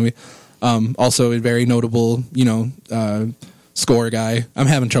for this movie. Also a very notable, score guy. I'm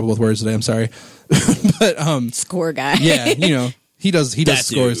having trouble with words today. I'm sorry, but score guy. Yeah, he does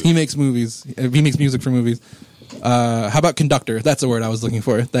scores. He makes movies. He makes music for movies. How about conductor? That's the word I was looking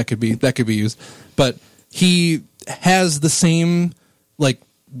for. That could be used. But he has the same like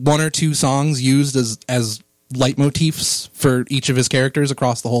one or two songs used as leitmotifs for each of his characters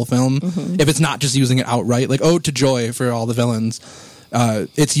across the whole film. If it's not just using it outright, like Ode to Joy for all the villains,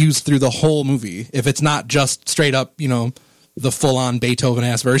 it's used through the whole movie. If it's not just straight up, the full-on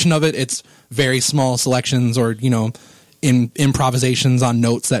Beethoven-ass version of it, it's very small selections or, in improvisations on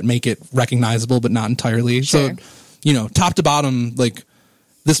notes that make it recognizable but not entirely. Sure. So, top to bottom,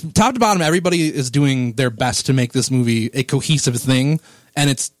 everybody is doing their best to make this movie a cohesive thing, and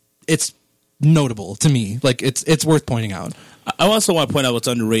it's notable to me. Like it's worth pointing out. I also want to point out what's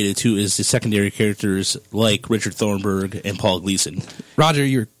underrated too is the secondary characters like Richard Thornburg and Paul Gleason. Roger,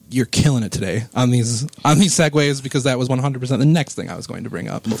 you're killing it today on these segues, because that was 100% the next thing I was going to bring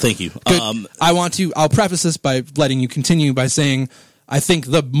up. Well, thank you. I'll preface this by letting you continue by saying I think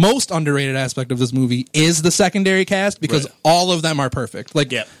the most underrated aspect of this movie is the secondary cast, because all of them are perfect.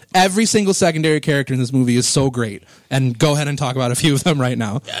 Like every single secondary character in this movie is so great. And go ahead and talk about a few of them right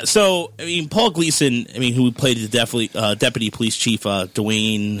now. So, Paul Gleason, who played the deputy police chief,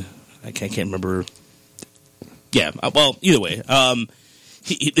 Dwayne, I can't remember. Yeah, well, either way,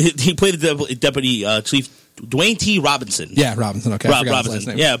 he played the deputy chief, Dwayne T. Robinson. Yeah, Robinson. Okay, I forgot his last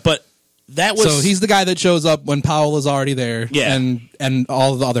name. Yeah, but that was... So he's the guy that shows up when Powell is already there, yeah, and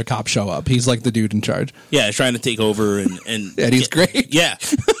all the other cops show up. He's like the dude in charge. Yeah, he's trying to take over, and he's great. Yeah,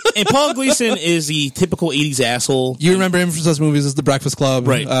 and Paul Gleason is the typical 80s asshole. You remember him from such movies as The Breakfast Club,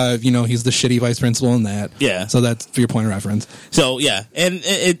 right? He's the shitty vice principal in that. Yeah, so that's for your point of reference. So yeah, and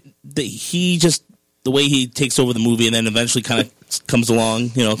he just, the way he takes over the movie, and then eventually kind of comes along,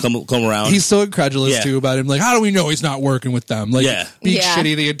 come around. He's so incredulous too about him. Like, how do we know he's not working with them? Like, being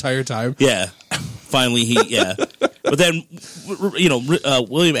shitty the entire time. Yeah. Finally, but then,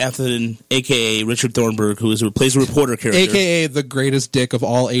 William Atherton, a.k.a. Richard Thornburg, who plays a reporter character. A.k.a. the greatest dick of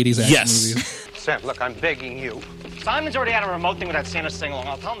all 80s action movies. Sam, look, I'm begging you. Simon's already had a remote thing with that Santa sing-along.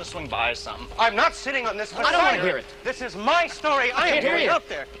 I'll tell him to swing by or something. I'm not sitting on this. I don't want to hear it. This is my story. I am going up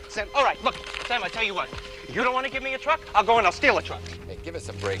there. Sam, all right, look, Sam, I tell you what. You don't want to give me a truck? I'll go and I'll steal a truck. Hey, give us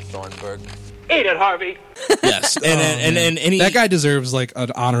a break, Thornburg. Eat it, Harvey. Yes, and that guy deserves like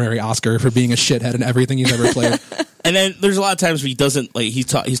an honorary Oscar for being a shithead in everything he's ever played. And then there's a lot of times where he doesn't like. He's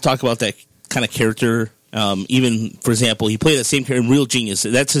talked about that kind of character. Even for example, he played that same character in Real Genius.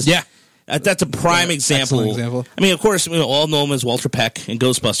 That's his. Yeah. That's a prime example. Example. Of course, we all know him as Walter Peck in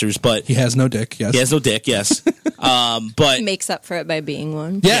Ghostbusters, but he has no dick. Yes, he has no dick. Yes, but he makes up for it by being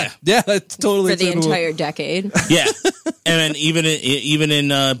one. Yeah, that's totally for the entire decade. Yeah, and then even in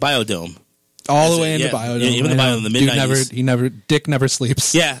Biodome. All the way into Biodome. Even the Biodome in the mid-90s. Dick never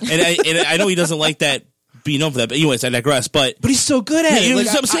sleeps. Yeah, and I know he doesn't like that, being known for that. But anyways, I digress. But he's so good at it. Like,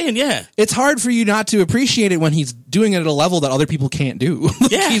 that's what I'm saying. Yeah, it's hard for you not to appreciate it when he's doing it at a level that other people can't do.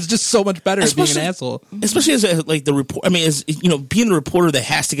 He's just so much better at being an asshole. Especially as the report. as being the reporter that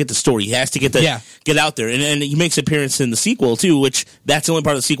has to get the story, he has to get get out there, and he makes an appearance in the sequel too. Which that's the only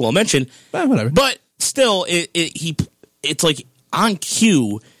part of the sequel I'll mention. Whatever. But still, it's like on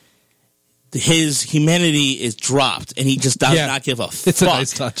cue. His humanity is dropped, and he just does not give a fuck. It's a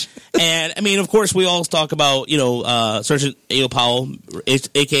nice touch. And of course, we all talk about Sergeant A.O. Powell,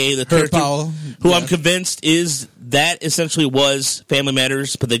 aka the character Powell, who I'm convinced is that essentially was Family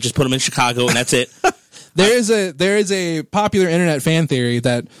Matters, but they just put him in Chicago, and that's it. There is a popular internet fan theory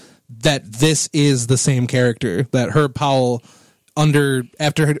that this is the same character, that Herb Powell, after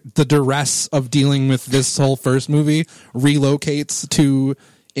the duress of dealing with this whole first movie, relocates to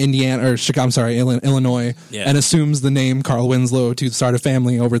Illinois, and assumes the name Carl Winslow to start a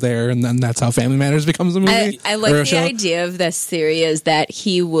family over there, and then that's how Family Matters becomes a movie. I like the idea of this theory is that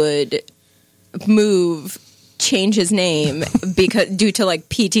he would change his name because due to like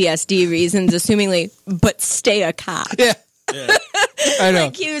PTSD reasons, assumingly, but stay a cop. Yeah. I know.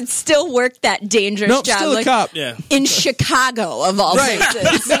 Like he would still work that dangerous job, still like a cop. in Chicago of all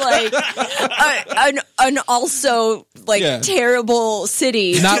places, like an also terrible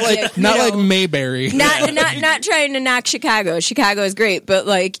city. Not like Mayberry. Not trying to knock Chicago. Chicago is great, but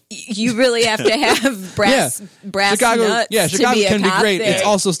like you really have to have brass Chicago, nuts. Chicago to be can a cop be great. there. It's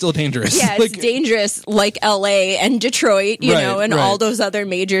also still dangerous. Yeah, it's dangerous like LA and Detroit, and all those other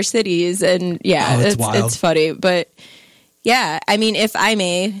major cities, and it's funny, but. Yeah, if I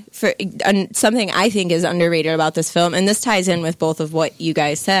may, for something I think is underrated about this film, and this ties in with both of what you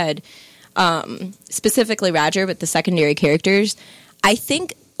guys said, specifically Roger with the secondary characters, I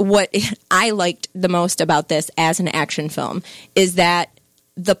think what I liked the most about this as an action film is that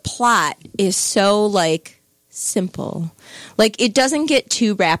the plot is so like simple. Like it doesn't get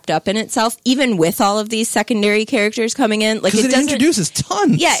too wrapped up in itself, even with all of these secondary characters coming in. Like it introduces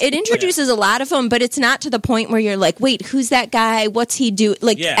tons. Yeah, it introduces a lot of them, but it's not to the point where you're like, wait, who's that guy? What's he do?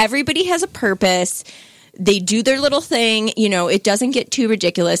 Like everybody has a purpose. They do their little thing. You know, it doesn't get too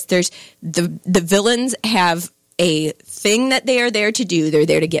ridiculous. There's the villains have a thing that they are there to do. They're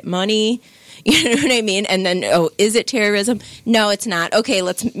there to get money. You know what I mean? And then, is it terrorism? No, it's not. Okay,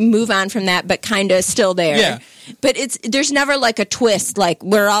 let's move on from that, but kind of still there. Yeah. But there's never like a twist, like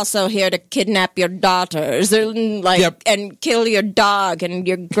we're also here to kidnap your daughters, like and kill your dog and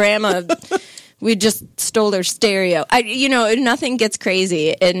your grandma. We just stole her stereo. Nothing gets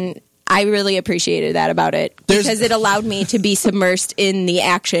crazy, and I really appreciated that about it because it allowed me to be submersed in the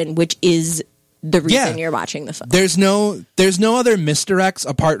action, which is the reason you're watching the film. There's no other misdirects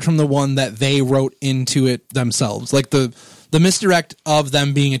apart from the one that they wrote into it themselves. Like the misdirect of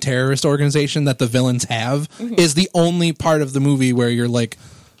them being a terrorist organization that the villains have is the only part of the movie where you're like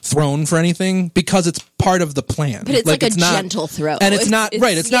thrown for anything because it's part of the plan. But it's like a gentle throw. And it's not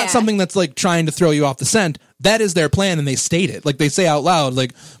not something that's like trying to throw you off the scent. That is their plan, and they state it. Like they say out loud,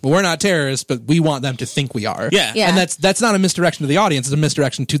 like, well, we're not terrorists, but we want them to think we are. Yeah. And that's not a misdirection to the audience, it's a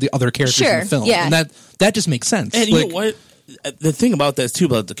misdirection to the other characters in the film. Yeah. And that just makes sense. And you know what? The thing about that too,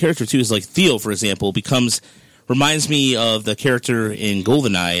 about the character too, is like Theo, for example, reminds me of the character in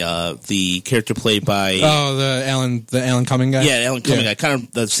GoldenEye, the character played by the Alan Cumming guy. Yeah, Alan Cumming guy, kind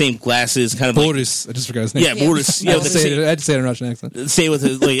of the same glasses, kind of Boris. I just forgot his name. Yeah, Boris. I had to say it in a Russian accent. Say with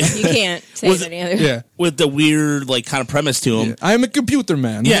his, like, you can't say it any other. Yeah, with the weird like kind of premise to him. Yeah. I'm a computer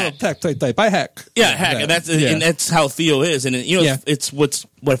man. Yeah, type. I hack. Yeah, hack, and that's how Theo is, and it's what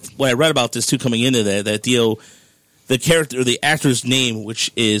I read about this too coming into that Theo, the character, the actor's name,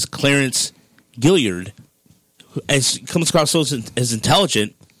 which is Clarence Gilliard, as comes across as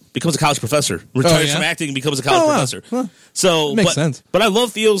intelligent, becomes a college professor. Retires from acting and becomes a college professor. Well, so makes sense. But I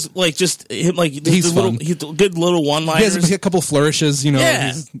love Theo's like just him like he's fun. He's good little one-liners. He has a couple flourishes, you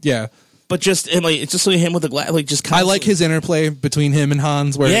know. Yeah. But just him, like it's just like him with the glass, like just. Constantly. I like his interplay between him and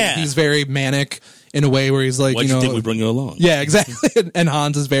Hans, where he's very manic in a way where he's like, Why'd you think we bring you along? Yeah, exactly. And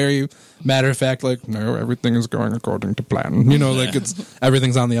Hans is very matter of fact, like, no, everything is going according to plan. You know, like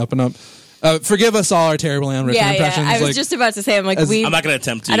everything's on the up and up. Forgive us all our terrible Alan Rickman impressions. I was just about to say, I'm not going to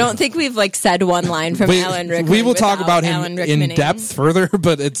attempt to. I don't think we've like said one line from Alan Rickman. We will talk about him in depth further,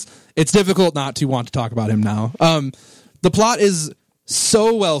 but it's difficult not to want to talk about him now. The plot is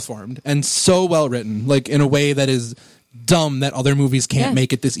so well formed and so well written, like in a way that is dumb that other movies can't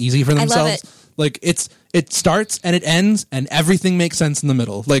make it this easy for themselves. I love it. Like it starts and it ends and everything makes sense in the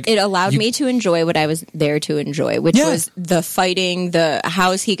middle. Like it allowed me to enjoy what I was there to enjoy, which was the fighting, the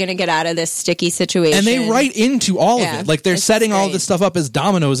how is he going to get out of this sticky situation. And they write into all of it. Like they're setting all this stuff up as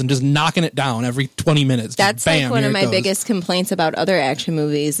dominoes and just knocking it down every 20 minutes. That's bam, like one of my biggest complaints about other action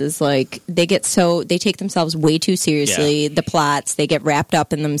movies is like they take themselves way too seriously. The plots, they get wrapped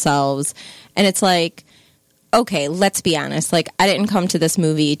up in themselves. And it's like, okay, let's be honest. Like I didn't come to this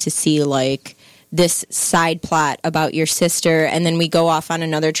movie to see like this side plot about your sister, and then we go off on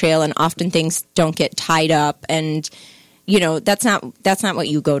another trail, and often things don't get tied up, and you know that's not what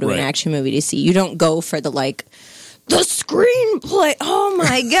you go to an action movie to see. You don't go for the screenplay. Oh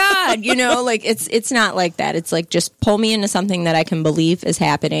my god, you know, like it's not like that. It's like just pull me into something that I can believe is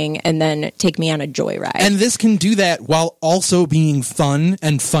happening, and then take me on a joyride. And this can do that while also being fun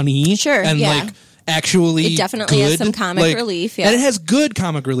and funny, and like. Actually, it definitely has some comic relief, and it has good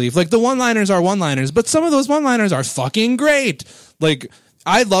comic relief. Like the one-liners are one-liners, but some of those one-liners are fucking great. Like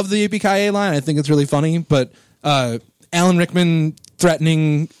I love the yippee-ki-yay line; I think it's really funny. But Alan Rickman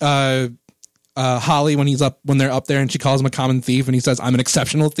threatening Holly when they're up there, and she calls him a common thief, and he says, "I'm an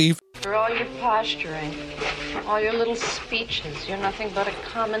exceptional thief." For all your posturing, all your little speeches, you're nothing but a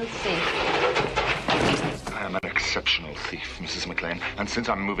common thief. I am an exceptional thief, Mrs. McLean, and since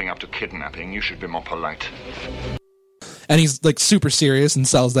I'm moving up to kidnapping, you should be more polite. And he's like super serious and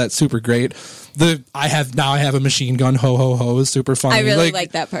sells that super great. I have a machine gun, ho ho ho, is super funny. I really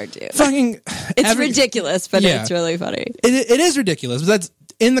like that part too. Fucking, it's ridiculous, but it's really funny. It is ridiculous, but that's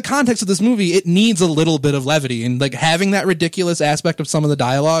in the context of this movie. It needs a little bit of levity, and like having that ridiculous aspect of some of the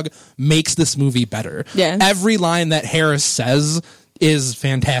dialogue makes this movie better. Yeah, every line that Harris says is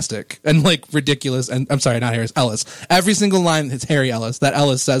fantastic and like ridiculous. And I'm sorry, not Harris, Ellis. Every single line it's Harry Ellis that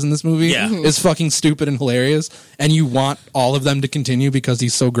Ellis says in this movie is fucking stupid and hilarious, and you want all of them to continue because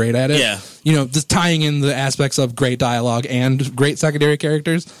he's so great at it. Yeah, you know, just tying in the aspects of great dialogue and great secondary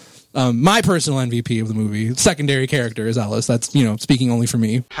characters. My personal MVP of the movie, secondary character, is Ellis. That's, speaking only for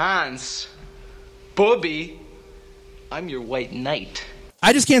me. Hans, Bobby, I'm your white knight.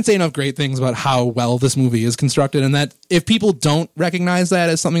 I just can't say enough great things about how well this movie is constructed, and that if people don't recognize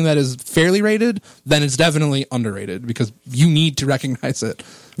that as something that is fairly rated, then it's definitely underrated, because you need to recognize it,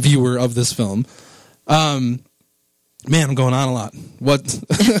 viewer of this film. Man, I'm going on a lot. What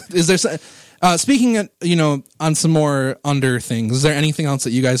is there? Speaking, on some more under things, is there anything else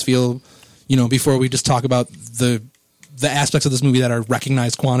that you guys feel, before we just talk about the aspects of this movie that are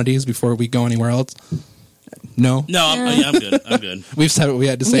recognized quantities before we go anywhere else? No? No, I'm good. I'm good. We've said what we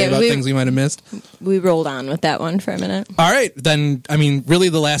had to say about things we might have missed. We rolled on with that one for a minute. All right, then. I mean, really,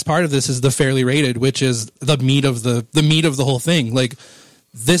 the last part of this is the fairly rated, which is the meat of the whole thing. Like,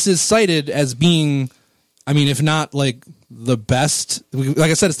 this is cited as being, I mean, if not like the best.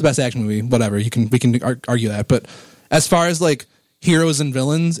 Like I said, it's the best action movie. Whatever, we can argue that. But as far as like heroes and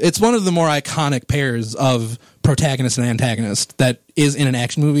villains, it's one of the more iconic pairs of protagonist and antagonist that is in an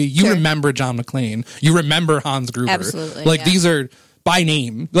action movie. You remember John McClane. You remember Hans Gruber. Absolutely. Like, these are by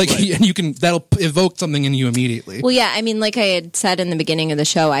name. Like, and that'll evoke something in you immediately. Well, yeah, I mean, like I had said in the beginning of the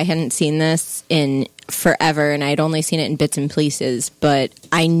show, I hadn't seen this in forever, and I'd only seen it in bits and pieces, but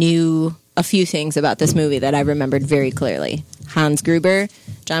I knew a few things about this movie that I remembered very clearly. Hans Gruber,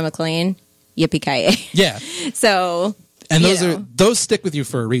 John McClane, yippee-ki-yay. Yeah. So... And those stick with you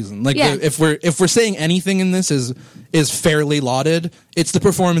for a reason. Like, if we're saying anything in this is fairly lauded, it's the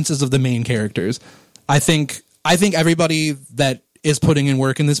performances of the main characters. I think everybody that is putting in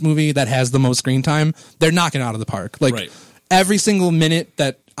work in this movie that has the most screen time, they're knocking it out of the park. Like, every single minute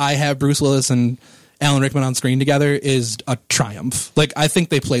that I have Bruce Willis and Alan Rickman on screen together is a triumph. Like, I think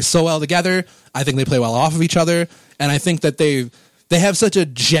they play so well together. I think they play well off of each other, and I think that they have such a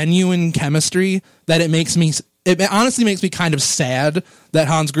genuine chemistry that it honestly makes me kind of sad that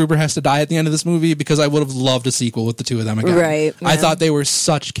Hans Gruber has to die at the end of this movie, because I would have loved a sequel with the two of them again. Right. Yeah. I thought they were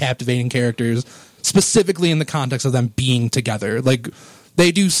such captivating characters, specifically in the context of them being together. Like,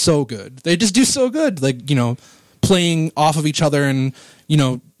 they do so good. They just do so good. Like, playing off of each other and,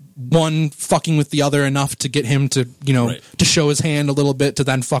 one fucking with the other enough to get him to, to show his hand a little bit, to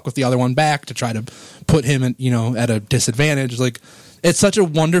then fuck with the other one back to try to put him at a disadvantage. Like, it's such a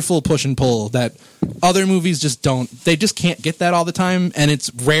wonderful push and pull that other movies just can't get that all the time, and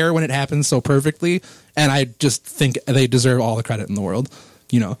it's rare when it happens so perfectly, and I just think they deserve all the credit in the world.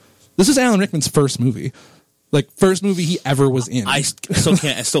 This is Alan Rickman's first movie. Like, first movie he ever was in. I still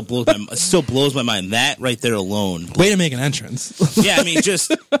can't. It still blows my mind. That right there alone. Way to make an entrance. Yeah,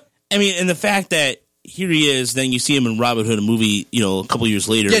 I mean, and the fact that here he is, then you see him in Robin Hood, a movie, a couple years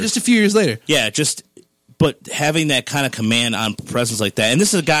later. Yeah, just a few years later. Yeah, but having that kind of command on presence like that, and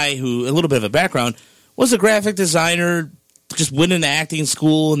this is a guy who, a little bit of a background, was a graphic designer, just went into acting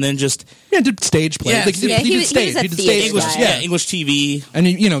school, and then just did stage plays. Yeah, like, he did stage. He did stage. English TV, and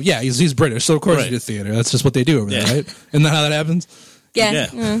he's British, so of course he did theater. That's just what they do over there, right? Isn't that how that happens? Yeah.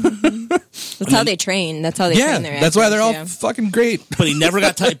 Mm-hmm. That's how they train. That's how they train their actors. That's why they're all fucking great. But he never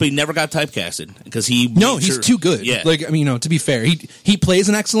got typecasted because he's too good. Yeah. Like, I mean, to be fair, he plays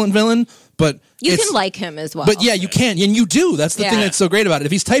an excellent villain, but you can like him as well. But you can, and you do. That's the thing that's so great about it.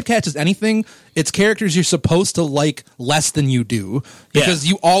 If he's typecast as anything, it's characters you're supposed to like less than you do, because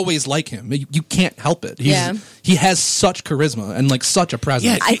you always like him. You can't help it. He has such charisma and like such a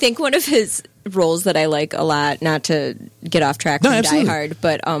presence. Yeah, I think one of his roles that I like a lot, not to get off track from Die Hard,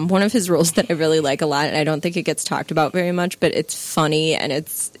 but one of his roles that I really like a lot, and I don't think it gets talked about very much, but it's funny and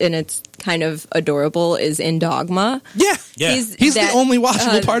it's kind of adorable, is in Dogma. Yeah. He's the only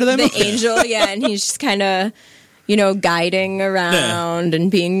watchable part of that movie. The angel, and he's just kind of, guiding around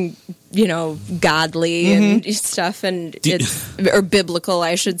and being, godly and stuff, and or biblical,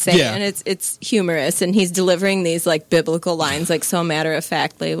 I should say, and it's humorous, and he's delivering these like biblical lines like so matter of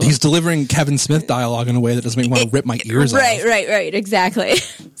factly. He's delivering Kevin Smith dialogue in a way that doesn't make me want to rip my ears off. Right, exactly.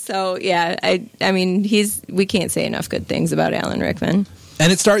 So I mean, we can't say enough good things about Alan Rickman.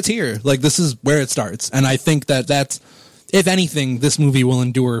 And it starts here. Like, this is where it starts, and I think that's, if anything, this movie will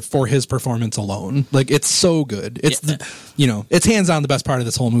endure for his performance alone. Like, it's so good. It's it's hands down the best part of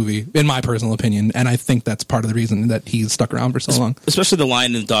this whole movie, in my personal opinion, and I think that's part of the reason that he's stuck around for so long. Especially the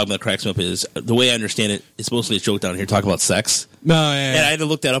line in Dogma that cracks me up is, the way I understand it, it's mostly a joke down here talking about sex. No, yeah. And I had to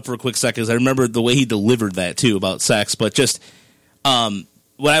look that up for a quick second, because I remember the way he delivered that too about sex. But just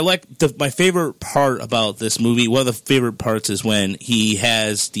what I like, my favorite part about this movie, one of the favorite parts is when he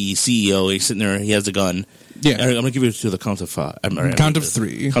has the CEO, he's sitting there, he has the gun. Yeah, I'm going to give you to the count of five. Count of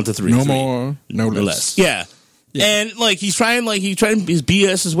three. Count of three. No more, no less. Yeah. And like he's trying his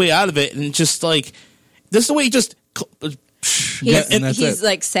BS his way out of it, and it's just like this is the way he just He's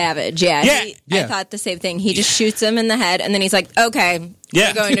like savage. Yeah. Yeah. I thought the same thing. He just shoots him in the head, and then he's like, okay,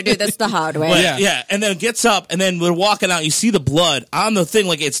 we're going to do this the hard way. Well, yeah. And then gets up, and then we're walking out. You see the blood on the thing,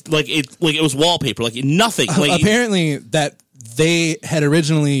 like it was wallpaper, like nothing. Like, apparently, that they had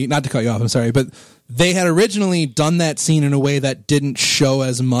originally, not to cut you off, I'm sorry, but they had originally done that scene in a way that didn't show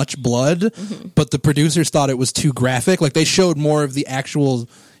as much blood, but the producers thought it was too graphic. Like, they showed more of the actual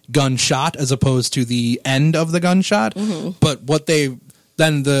gunshot as opposed to the end of the gunshot. But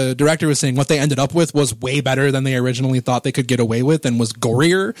then the director was saying what they ended up with was way better than they originally thought they could get away with and was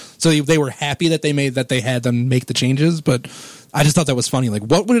gorier. So they were happy that they had them make the changes. But I just thought that was funny. Like,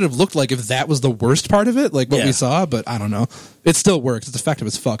 what would it have looked like if that was the worst part of it? Like what we saw, but I don't know. It still works. It's effective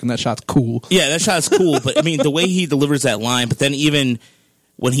as fuck, and that shot's cool. Yeah, that shot's cool. But I mean, the way he delivers that line, but then even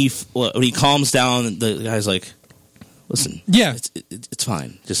when he calms down, the guy's like, listen, it's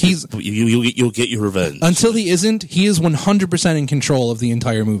fine. Just you'll get your revenge. Until he isn't, he is 100% in control of the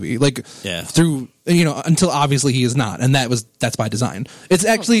entire movie. Like through until obviously he is not, and that's by design. It's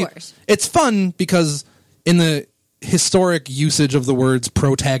actually it's fun because in the historic usage of the words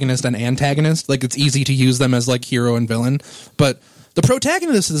protagonist and antagonist, like it's easy to use them as like hero and villain, but the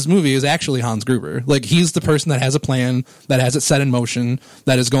protagonist of this movie is actually Hans Gruber. Like, he's the person that has a plan, that has it set in motion,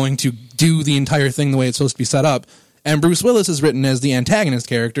 that is going to do the entire thing the way it's supposed to be set up. And Bruce Willis is written as the antagonist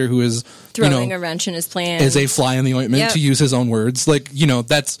character who is throwing a wrench in his plan, is a fly in the ointment, to use his own words. Like,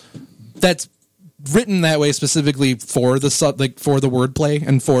 that's written that way specifically for the for the wordplay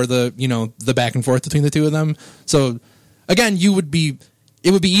and for the the back and forth between the two of them. So again, it would be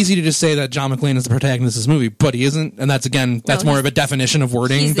easy to just say that John McClane is the protagonist of this movie, but he isn't, and that's more of a definition of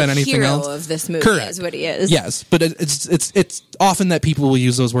wording than anything else. He's the hero of this movie. Correct. Is what he is. Yes, but it's often that people will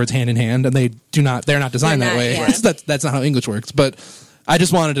use those words hand in hand, and they're not designed that way. Yeah. That's not how English works. But I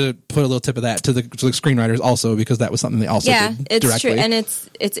just wanted to put a little tip of that to the screenwriters also, because that was something they also did it's directly. True, and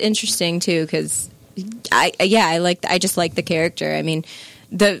it's interesting too because I just like the character. I mean,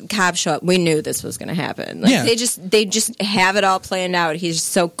 the cop show up, we knew this was going to happen. Like, they just have it all planned out. He's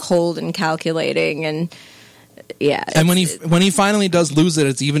so cold and calculating, and and when he finally does lose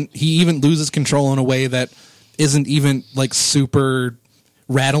it, he even loses control in a way that isn't even like super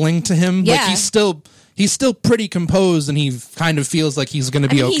rattling to him. Like, he's still pretty composed, and he kind of feels like he's going to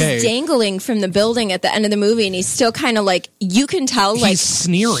be okay. He's dangling from the building at the end of the movie, and he's still kind of like, you can tell, like, he's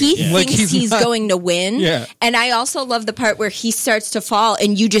sneering. He thinks he's going to win. Yeah. And I also love the part where he starts to fall,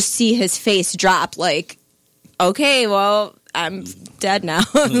 and you just see his face drop, like, okay, well, I'm dead now.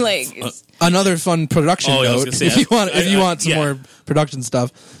 Like, another fun production note, if you want some more production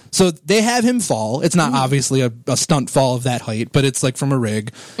stuff. So they have him fall. It's not obviously a stunt fall of that height, but it's like from a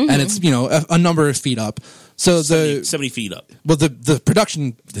rig, and it's a number of feet up. So 70 feet up. Well, the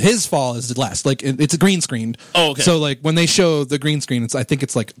production, his fall is less. Like, it's a green screened. Oh, okay. So like when they show the green screen, I think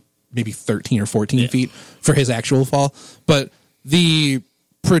it's like maybe 13 or 14 feet for his actual fall. But the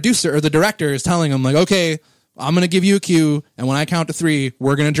producer or the director is telling him, like, okay, I'm going to give you a cue, and when I count to 3,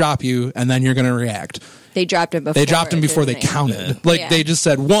 we're going to drop you, and then you're going to react. They dropped him before. They dropped him before they counted. Yeah. They just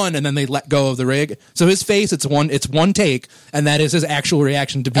said 1, and then they let go of the rig. So his face, it's one take, and that is his actual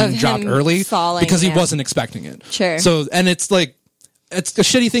reaction to being dropped early, falling, because he wasn't expecting it. Sure. So, and it's like, it's a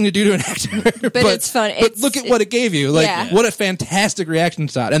shitty thing to do to an actor, but it's fun. But look at what it gave you. Like, what a fantastic reaction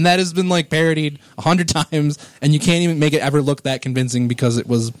shot, and that has been like parodied 100 times, and you can't even make it ever look that convincing because it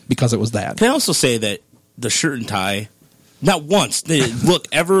was that. Can I also say that the shirt and tie, not once did it look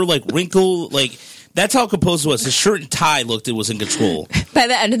ever like wrinkled, like. That's how composed it was. His shirt and tie looked it was in control. By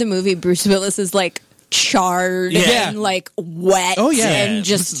the end of the movie, Bruce Willis is like charred and like wet and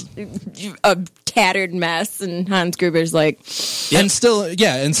just a tattered mess, and Hans Gruber's like and still to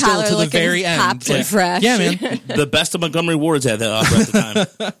the very end, popped and fresh. Yeah, man. The best of Montgomery Ward's had that opera at the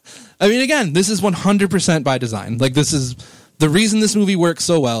time. I mean, again, this is 100% by design. Like, this is the reason this movie works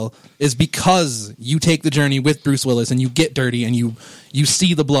so well is because you take the journey with Bruce Willis and you get dirty and you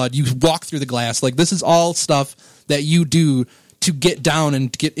see the blood, you walk through the glass. Like, this is all stuff that you do to get down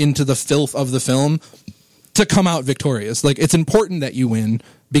and get into the filth of the film to come out victorious. Like, it's important that you win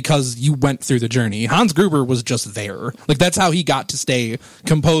because you went through the journey. Hans Gruber was just there. Like, that's how he got to stay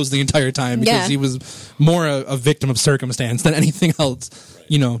composed the entire time, because he was more a victim of circumstance than anything else,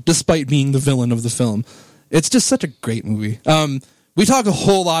 despite being the villain of the film. It's just such a great movie. We talk a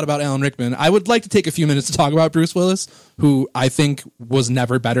whole lot about Alan Rickman. I would like to take a few minutes to talk about Bruce Willis, who I think was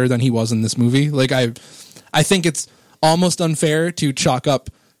never better than he was in this movie. Like, I think it's almost unfair to chalk up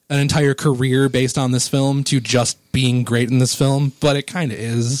an entire career based on this film to just being great in this film, but it kind of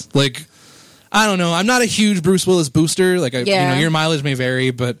is. Like, I don't know. I'm not a huge Bruce Willis booster. Like, your mileage may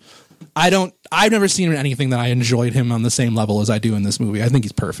vary, but I've never seen anything that I enjoyed him on the same level as I do in this movie. I think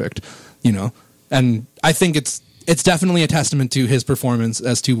he's perfect, and I think it's definitely a testament to his performance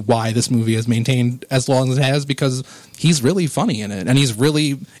as to why this movie has maintained as long as it has, because he's really funny in it and he's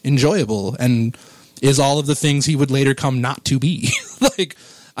really enjoyable and is all of the things he would later come not to be. Like,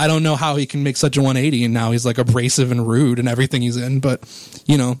 I don't know how he can make such a 180 and now he's like abrasive and rude in everything he's in, but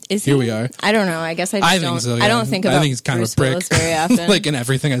here we are. I don't know. I guess I think so, yeah. I don't think about I think he's kind Bruce of a prick Willis very often. like in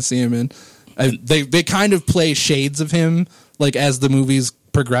everything I see him in. They kind of play shades of him like as the movies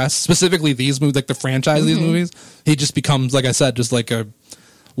progress, specifically these movies, like the franchise of these movies. He just becomes, like I said, just like a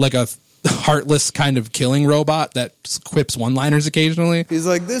heartless kind of killing robot that quips one-liners occasionally. He's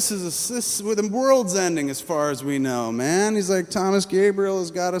like, this where the world's ending as far as we know, man. He's like, Thomas Gabriel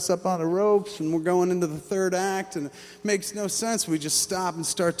has got us up on the ropes and we're going into the third act and it makes no sense. We just stop and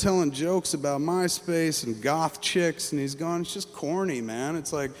start telling jokes about MySpace and goth chicks, and he's going, it's just corny, man.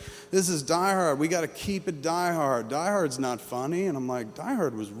 It's like, this is Die Hard. We got to keep it Die Hard. Die Hard's not funny. And I'm like, Die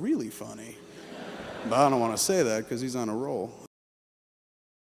Hard was really funny. But I don't want to say that because he's on a roll.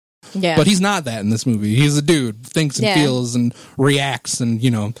 Yeah. But he's not that in this movie. He's a dude, thinks and feels and reacts and,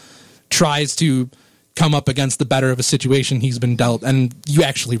 tries to come up against the better of a situation he's been dealt, and you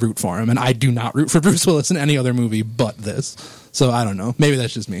actually root for him. And I do not root for Bruce Willis in any other movie but this. So I don't know. Maybe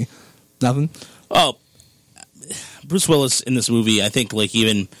that's just me. Nothing? Oh, Bruce Willis in this movie, I think, like,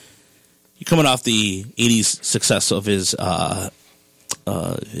 even coming off the 80s success of his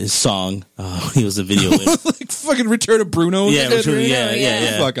song, he was a video with. Like fucking Return of Bruno. Yeah.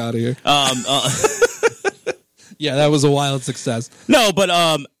 Fuck out of here. Yeah, that was a wild success. No, but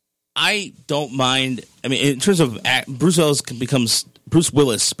I don't mind. I mean, in terms of Bruce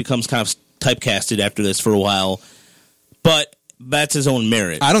Willis becomes kind of typecasted after this for a while, but that's his own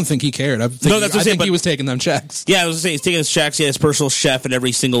merit. I don't think he cared. I think he was taking them checks. Yeah, I was saying he's taking his checks. He had his personal chef at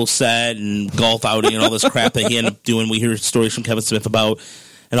every single set and golf outing and all this crap that he ended up doing. We hear stories from Kevin Smith about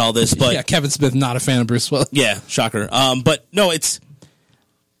and all this. But yeah, Kevin Smith, not a fan of Bruce Willis. Yeah, shocker. But no,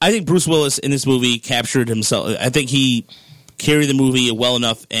 I think Bruce Willis in this movie captured himself. I think he carried the movie well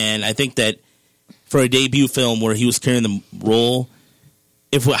enough, and I think that for a debut film where he was carrying the role,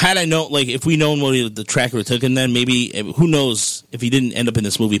 if we known what the track we took, and then maybe, who knows if he didn't end up in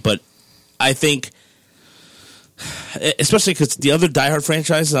this movie. But I think, especially because the other Die Hard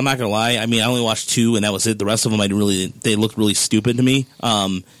franchises, I'm not gonna lie, I mean, I only watched 2 and that was it. The rest of them, they looked really stupid to me.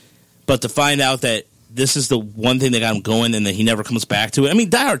 But to find out that this is the one thing that got him going and that he never comes back to it. I mean,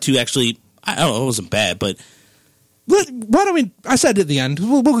 Die Hard 2 actually, I don't know, it wasn't bad, but why don't we? I said at the end,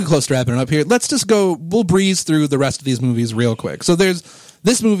 we'll get close to wrapping it up here. Let's just go. We'll breeze through the rest of these movies real quick. So there's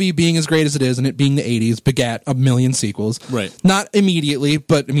this movie being as great as it is, and it being the 80s, begat a million sequels. Right. Not immediately,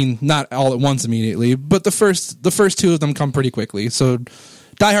 but I mean, not all at once immediately. But the first 2 of them come pretty quickly. So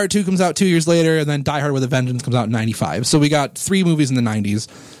Die Hard 2 comes out 2 years later, and then Die Hard with a Vengeance comes out in 95. So we got 3 movies in the 90s,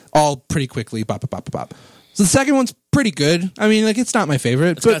 all pretty quickly. Bop, bop, bop, bop. So the second one's pretty good. I mean, like, it's not my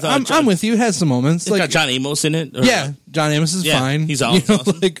favorite, but I'm with you. It has some moments. It's got John Amos in it. Yeah, John Amos is fine. He's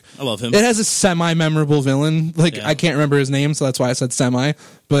awesome. Like, I love him. It has a semi-memorable villain. Like, I can't remember his name, so that's why I said semi.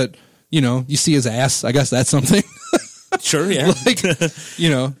 But, you see his ass. I guess that's something. Sure, yeah. Like,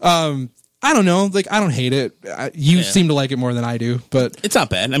 I don't know. Like, I don't hate it. You seem to like it more than I do, but it's not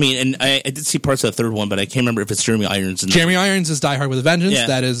bad. I mean, and I did see parts of the third one, but I can't remember if it's Jeremy Irons. Jeremy Irons is Die Hard with a Vengeance. Yeah.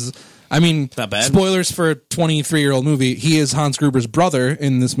 That is, I mean, not bad. Spoilers for a 23-year-old movie. He is Hans Gruber's brother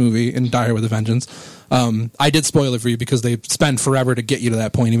in this movie in Die Hard with a Vengeance. I did spoil it for you because they spend forever to get you to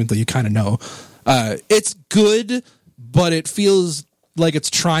that point, even though you kind of know. It's good, but it feels like it's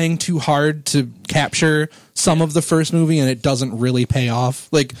trying too hard to capture some of the first movie, and it doesn't really pay off.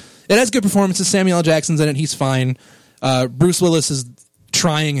 Like, it has good performances. Samuel L. Jackson's in it. He's fine. Bruce Willis is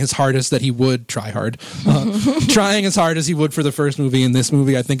trying his hardest that he would try hard. Trying as hard as he would for the first movie. In this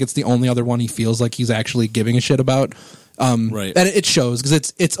movie, I think it's the only other one he feels like he's actually giving a shit about. Right. And it shows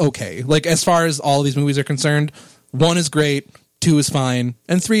because it's okay. Like, as far as all of these movies are concerned, 1 is great, 2 is fine,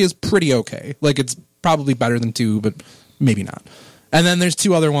 and 3 is pretty okay. Like, it's probably better than 2, but maybe not. And then there's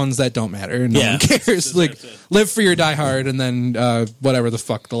 2 other ones that don't matter. No one cares. Like, Live for Your Die Hard, and then whatever the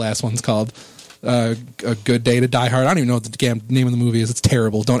fuck the last one's called. A Good Day to Die Hard. I don't even know what the damn name of the movie is. It's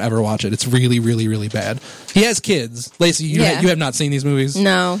terrible. Don't ever watch it. It's really, really, really bad. He has kids. Lacey, you have not seen these movies?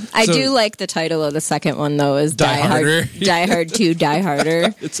 No. I do like the title of the second one, though, is Die Harder. Die Hard 2, Die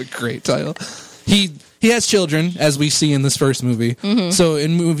Harder. It's a great title. He has children, as we see in this first movie. Mm-hmm. So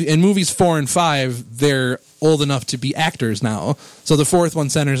in movies 4 and 5, they're old enough to be actors now. So the 4th one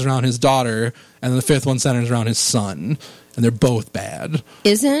centers around his daughter, and the 5th one centers around his son. And they're both bad.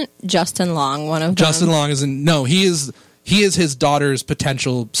 Isn't Justin Long one of them? Justin Long isn't. No, he is he is his daughter's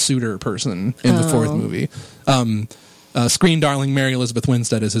potential suitor person in the fourth movie. Screen darling Mary Elizabeth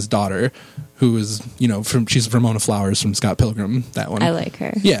Winstead is his daughter, who is, she's Ramona Flowers from Scott Pilgrim, that one. I like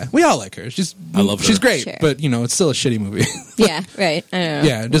her. Yeah, we all like her. I love her. She's great, Sure. but, it's still a shitty movie. Yeah, right. I know.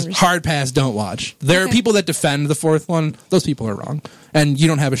 Yeah, just hard pass, don't watch. There are people that defend the fourth one. Those people are wrong. And you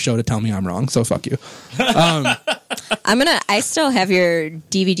don't have a show to tell me I'm wrong, so fuck you. I still have your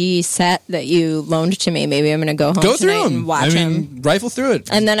DVD set that you loaned to me. Maybe I'm going to go home tonight and watch them. Rifle through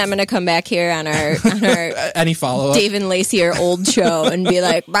it. And then I'm going to come back here on our any follow-up. Dave and Lacey, our old show, and be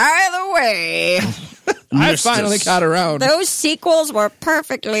like, by the way, I finally got around. those sequels were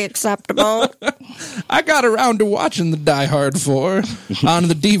perfectly acceptable. I got around to watching the Die Hard 4 on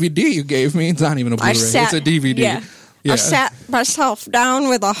the DVD you gave me. It's not even a Blu-ray. It's a DVD. Yeah. I sat myself down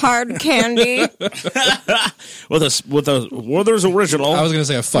with a hard candy. with a Werther's Original. I was going to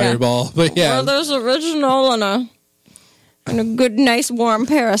say a Fireball, but yeah. Werther's Original and a good, nice, warm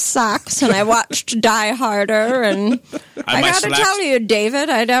pair of socks, and I watched Die Harder, and I got to tell you,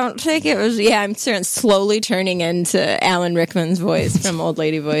 David, I don't think it was... Yeah, I'm slowly turning into Alan Rickman's voice from Old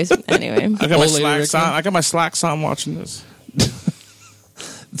Lady Voice. Anyway. I got my slacks on watching this.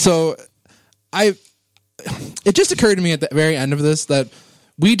 So, it just occurred to me at the very end of this that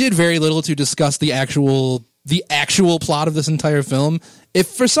we did very little to discuss the actual plot of this entire film. If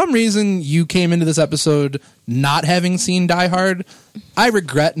for some reason you came into this episode not having seen Die Hard, I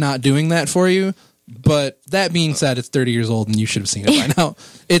regret not doing that for you. But that being said, it's 30 years old and you should have seen it by now.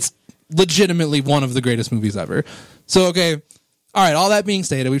 It's legitimately one of the greatest movies ever. So, okay. All right, all that being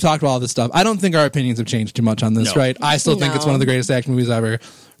stated, we've talked about all this stuff. I don't think our opinions have changed too much on this, right? I still think it's one of the greatest action movies ever.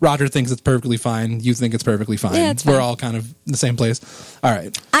 Roger thinks it's perfectly fine. You think it's perfectly fine. Yeah, it's fine. We're all kind of in the same place. All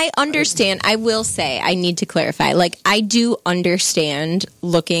right. I understand. I will say, I need to clarify. I do understand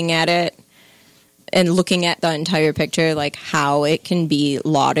looking at it and looking at the entire picture, how it can be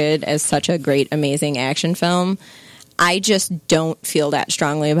lauded as such a great, amazing action film. I just don't feel that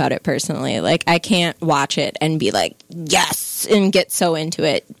strongly about it personally. I can't watch it and be like, yes, and get so into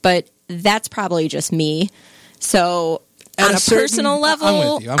it. But that's probably just me. So on a personal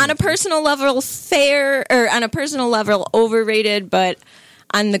level, fair, or on a personal level, overrated, but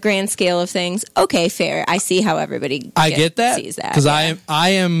on the grand scale of things, okay, fair. I see how everybody get that, sees that. Because I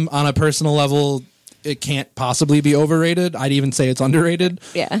am on a personal level, it can't possibly be overrated. I'd even say it's underrated.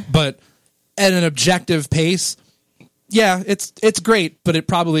 Yeah. But at an objective pace, yeah, it's great, but it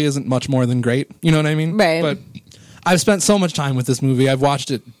probably isn't much more than great. You know what I mean? Right. But I've spent so much time with this movie. I've watched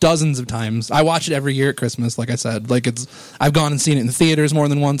it dozens of times. I watch it every year at Christmas, like I said. I've gone and seen it in the theaters more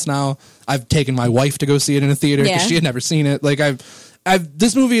than once now. I've taken my wife to go see it in a theater because she had never seen it.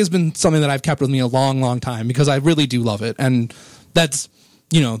 This movie has been something that I've kept with me a long, long time because I really do love it. And that's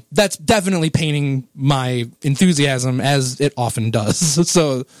definitely painting my enthusiasm as it often does.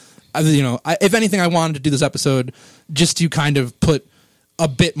 So, if anything, I wanted to do this episode just to kind of put a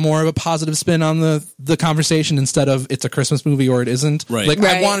bit more of a positive spin on the conversation instead of it's a Christmas movie or it isn't. Right.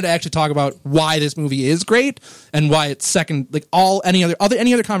 I wanted to actually talk about why this movie is great and why it's second. Any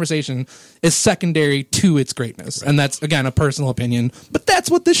other conversation is secondary to its greatness, and that's again a personal opinion, but that's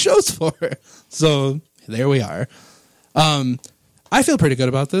what this show's for. So there we are. I feel pretty good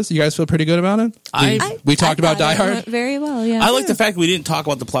about this. You guys feel pretty good about it? We talked about Die Hard. Went very well, yeah. I like the fact we didn't talk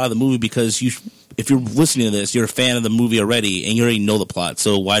about the plot of the movie because if you're listening to this, you're a fan of the movie already, and you already know the plot.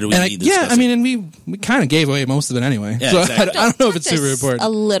 So why do we need to discuss it? And we kind of gave away most of it anyway. Yeah, so I exactly. don't know if it's super important. A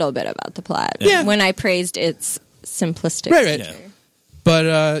little bit about the plot. Yeah. When I praised its simplistic. Right. Yeah.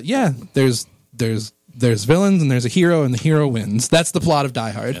 But there's villains and there's a hero and the hero wins. That's the plot of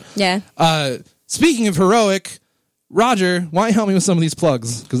Die Hard. Yeah. Speaking of heroic, Roger, why don't you help me with some of these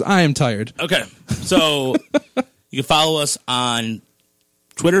plugs? Because I am tired. Okay. So you can follow us on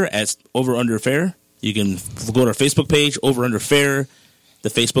Twitter at OverUnderFair. You can go to our Facebook page, OverUnderFair, the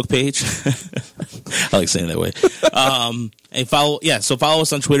Facebook page. I like saying it that way. And follow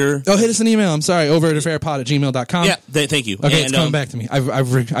us on Twitter. Oh, hit us an email. I'm sorry, overunderfairpod@gmail.com. Yeah, thank you. Okay, it's coming back to me.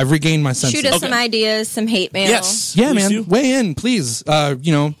 I've regained my senses. Shoot us some ideas, some hate mail. Yes. Yeah, man. Do. Weigh in, please.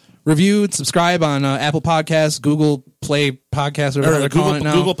 Review and subscribe on Apple Podcasts, Google Play Podcasts, or whatever they're calling it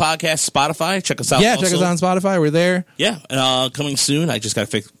now. Google Podcasts, Spotify. Check us out. Yeah, check us out on Spotify. We're there. Yeah, and coming soon. I just got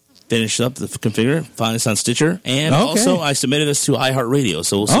to finish up the configure. Find us on Stitcher, and also I submitted us to iHeartRadio.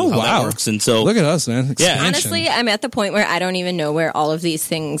 So we'll see how that works. And so look at us, man. Expansion. Honestly, I'm at the point where I don't even know where all of these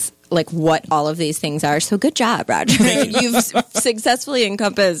things like what all of these things are. So good job, Roger. You've successfully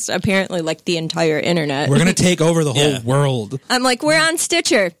encompassed apparently like the entire internet. We're going to take over the whole world. I'm like, we're on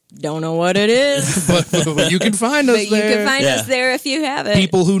Stitcher. Don't know what it is. but you can find us there. You can find us there if you have it.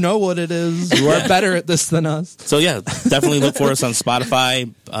 People who know what it is, who are better at this than us. So yeah, definitely look for us on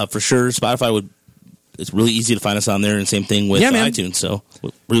Spotify. For sure, Spotify it's really easy to find us on there, and same thing with iTunes. So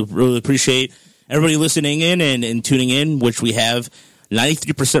we really appreciate everybody listening in and tuning in, which we have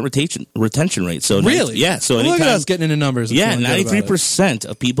 93% retention rate. So really? So look at us getting into numbers. Yeah, 93%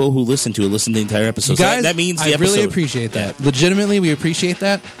 of people who listen to the entire episode. Guys, so that means the I episode. really appreciate that. Yeah. Legitimately, we appreciate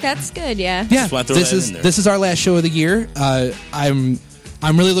that. That's good, yeah. Yeah, this is our last show of the year. I'm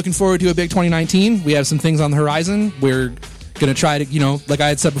really looking forward to a big 2019. We have some things on the horizon. We're going to try to, like I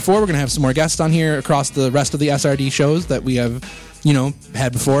had said before, we're going to have some more guests on here across the rest of the SRD shows that we have,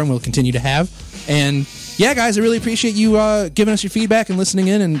 had before and will continue to have. And yeah, guys, I really appreciate you giving us your feedback and listening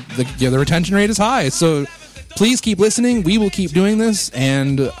in. And the retention rate is high, so please keep listening. We will keep doing this,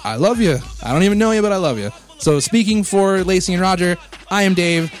 and I love you. I don't even know you, but I love you. So speaking for Lacey and Roger, I am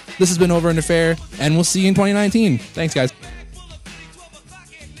Dave. This has been Over Under Fair, and we'll see you in 2019. Thanks, guys.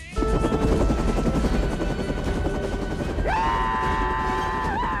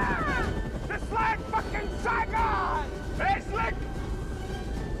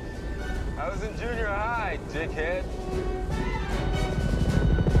 I was in junior high, dickhead.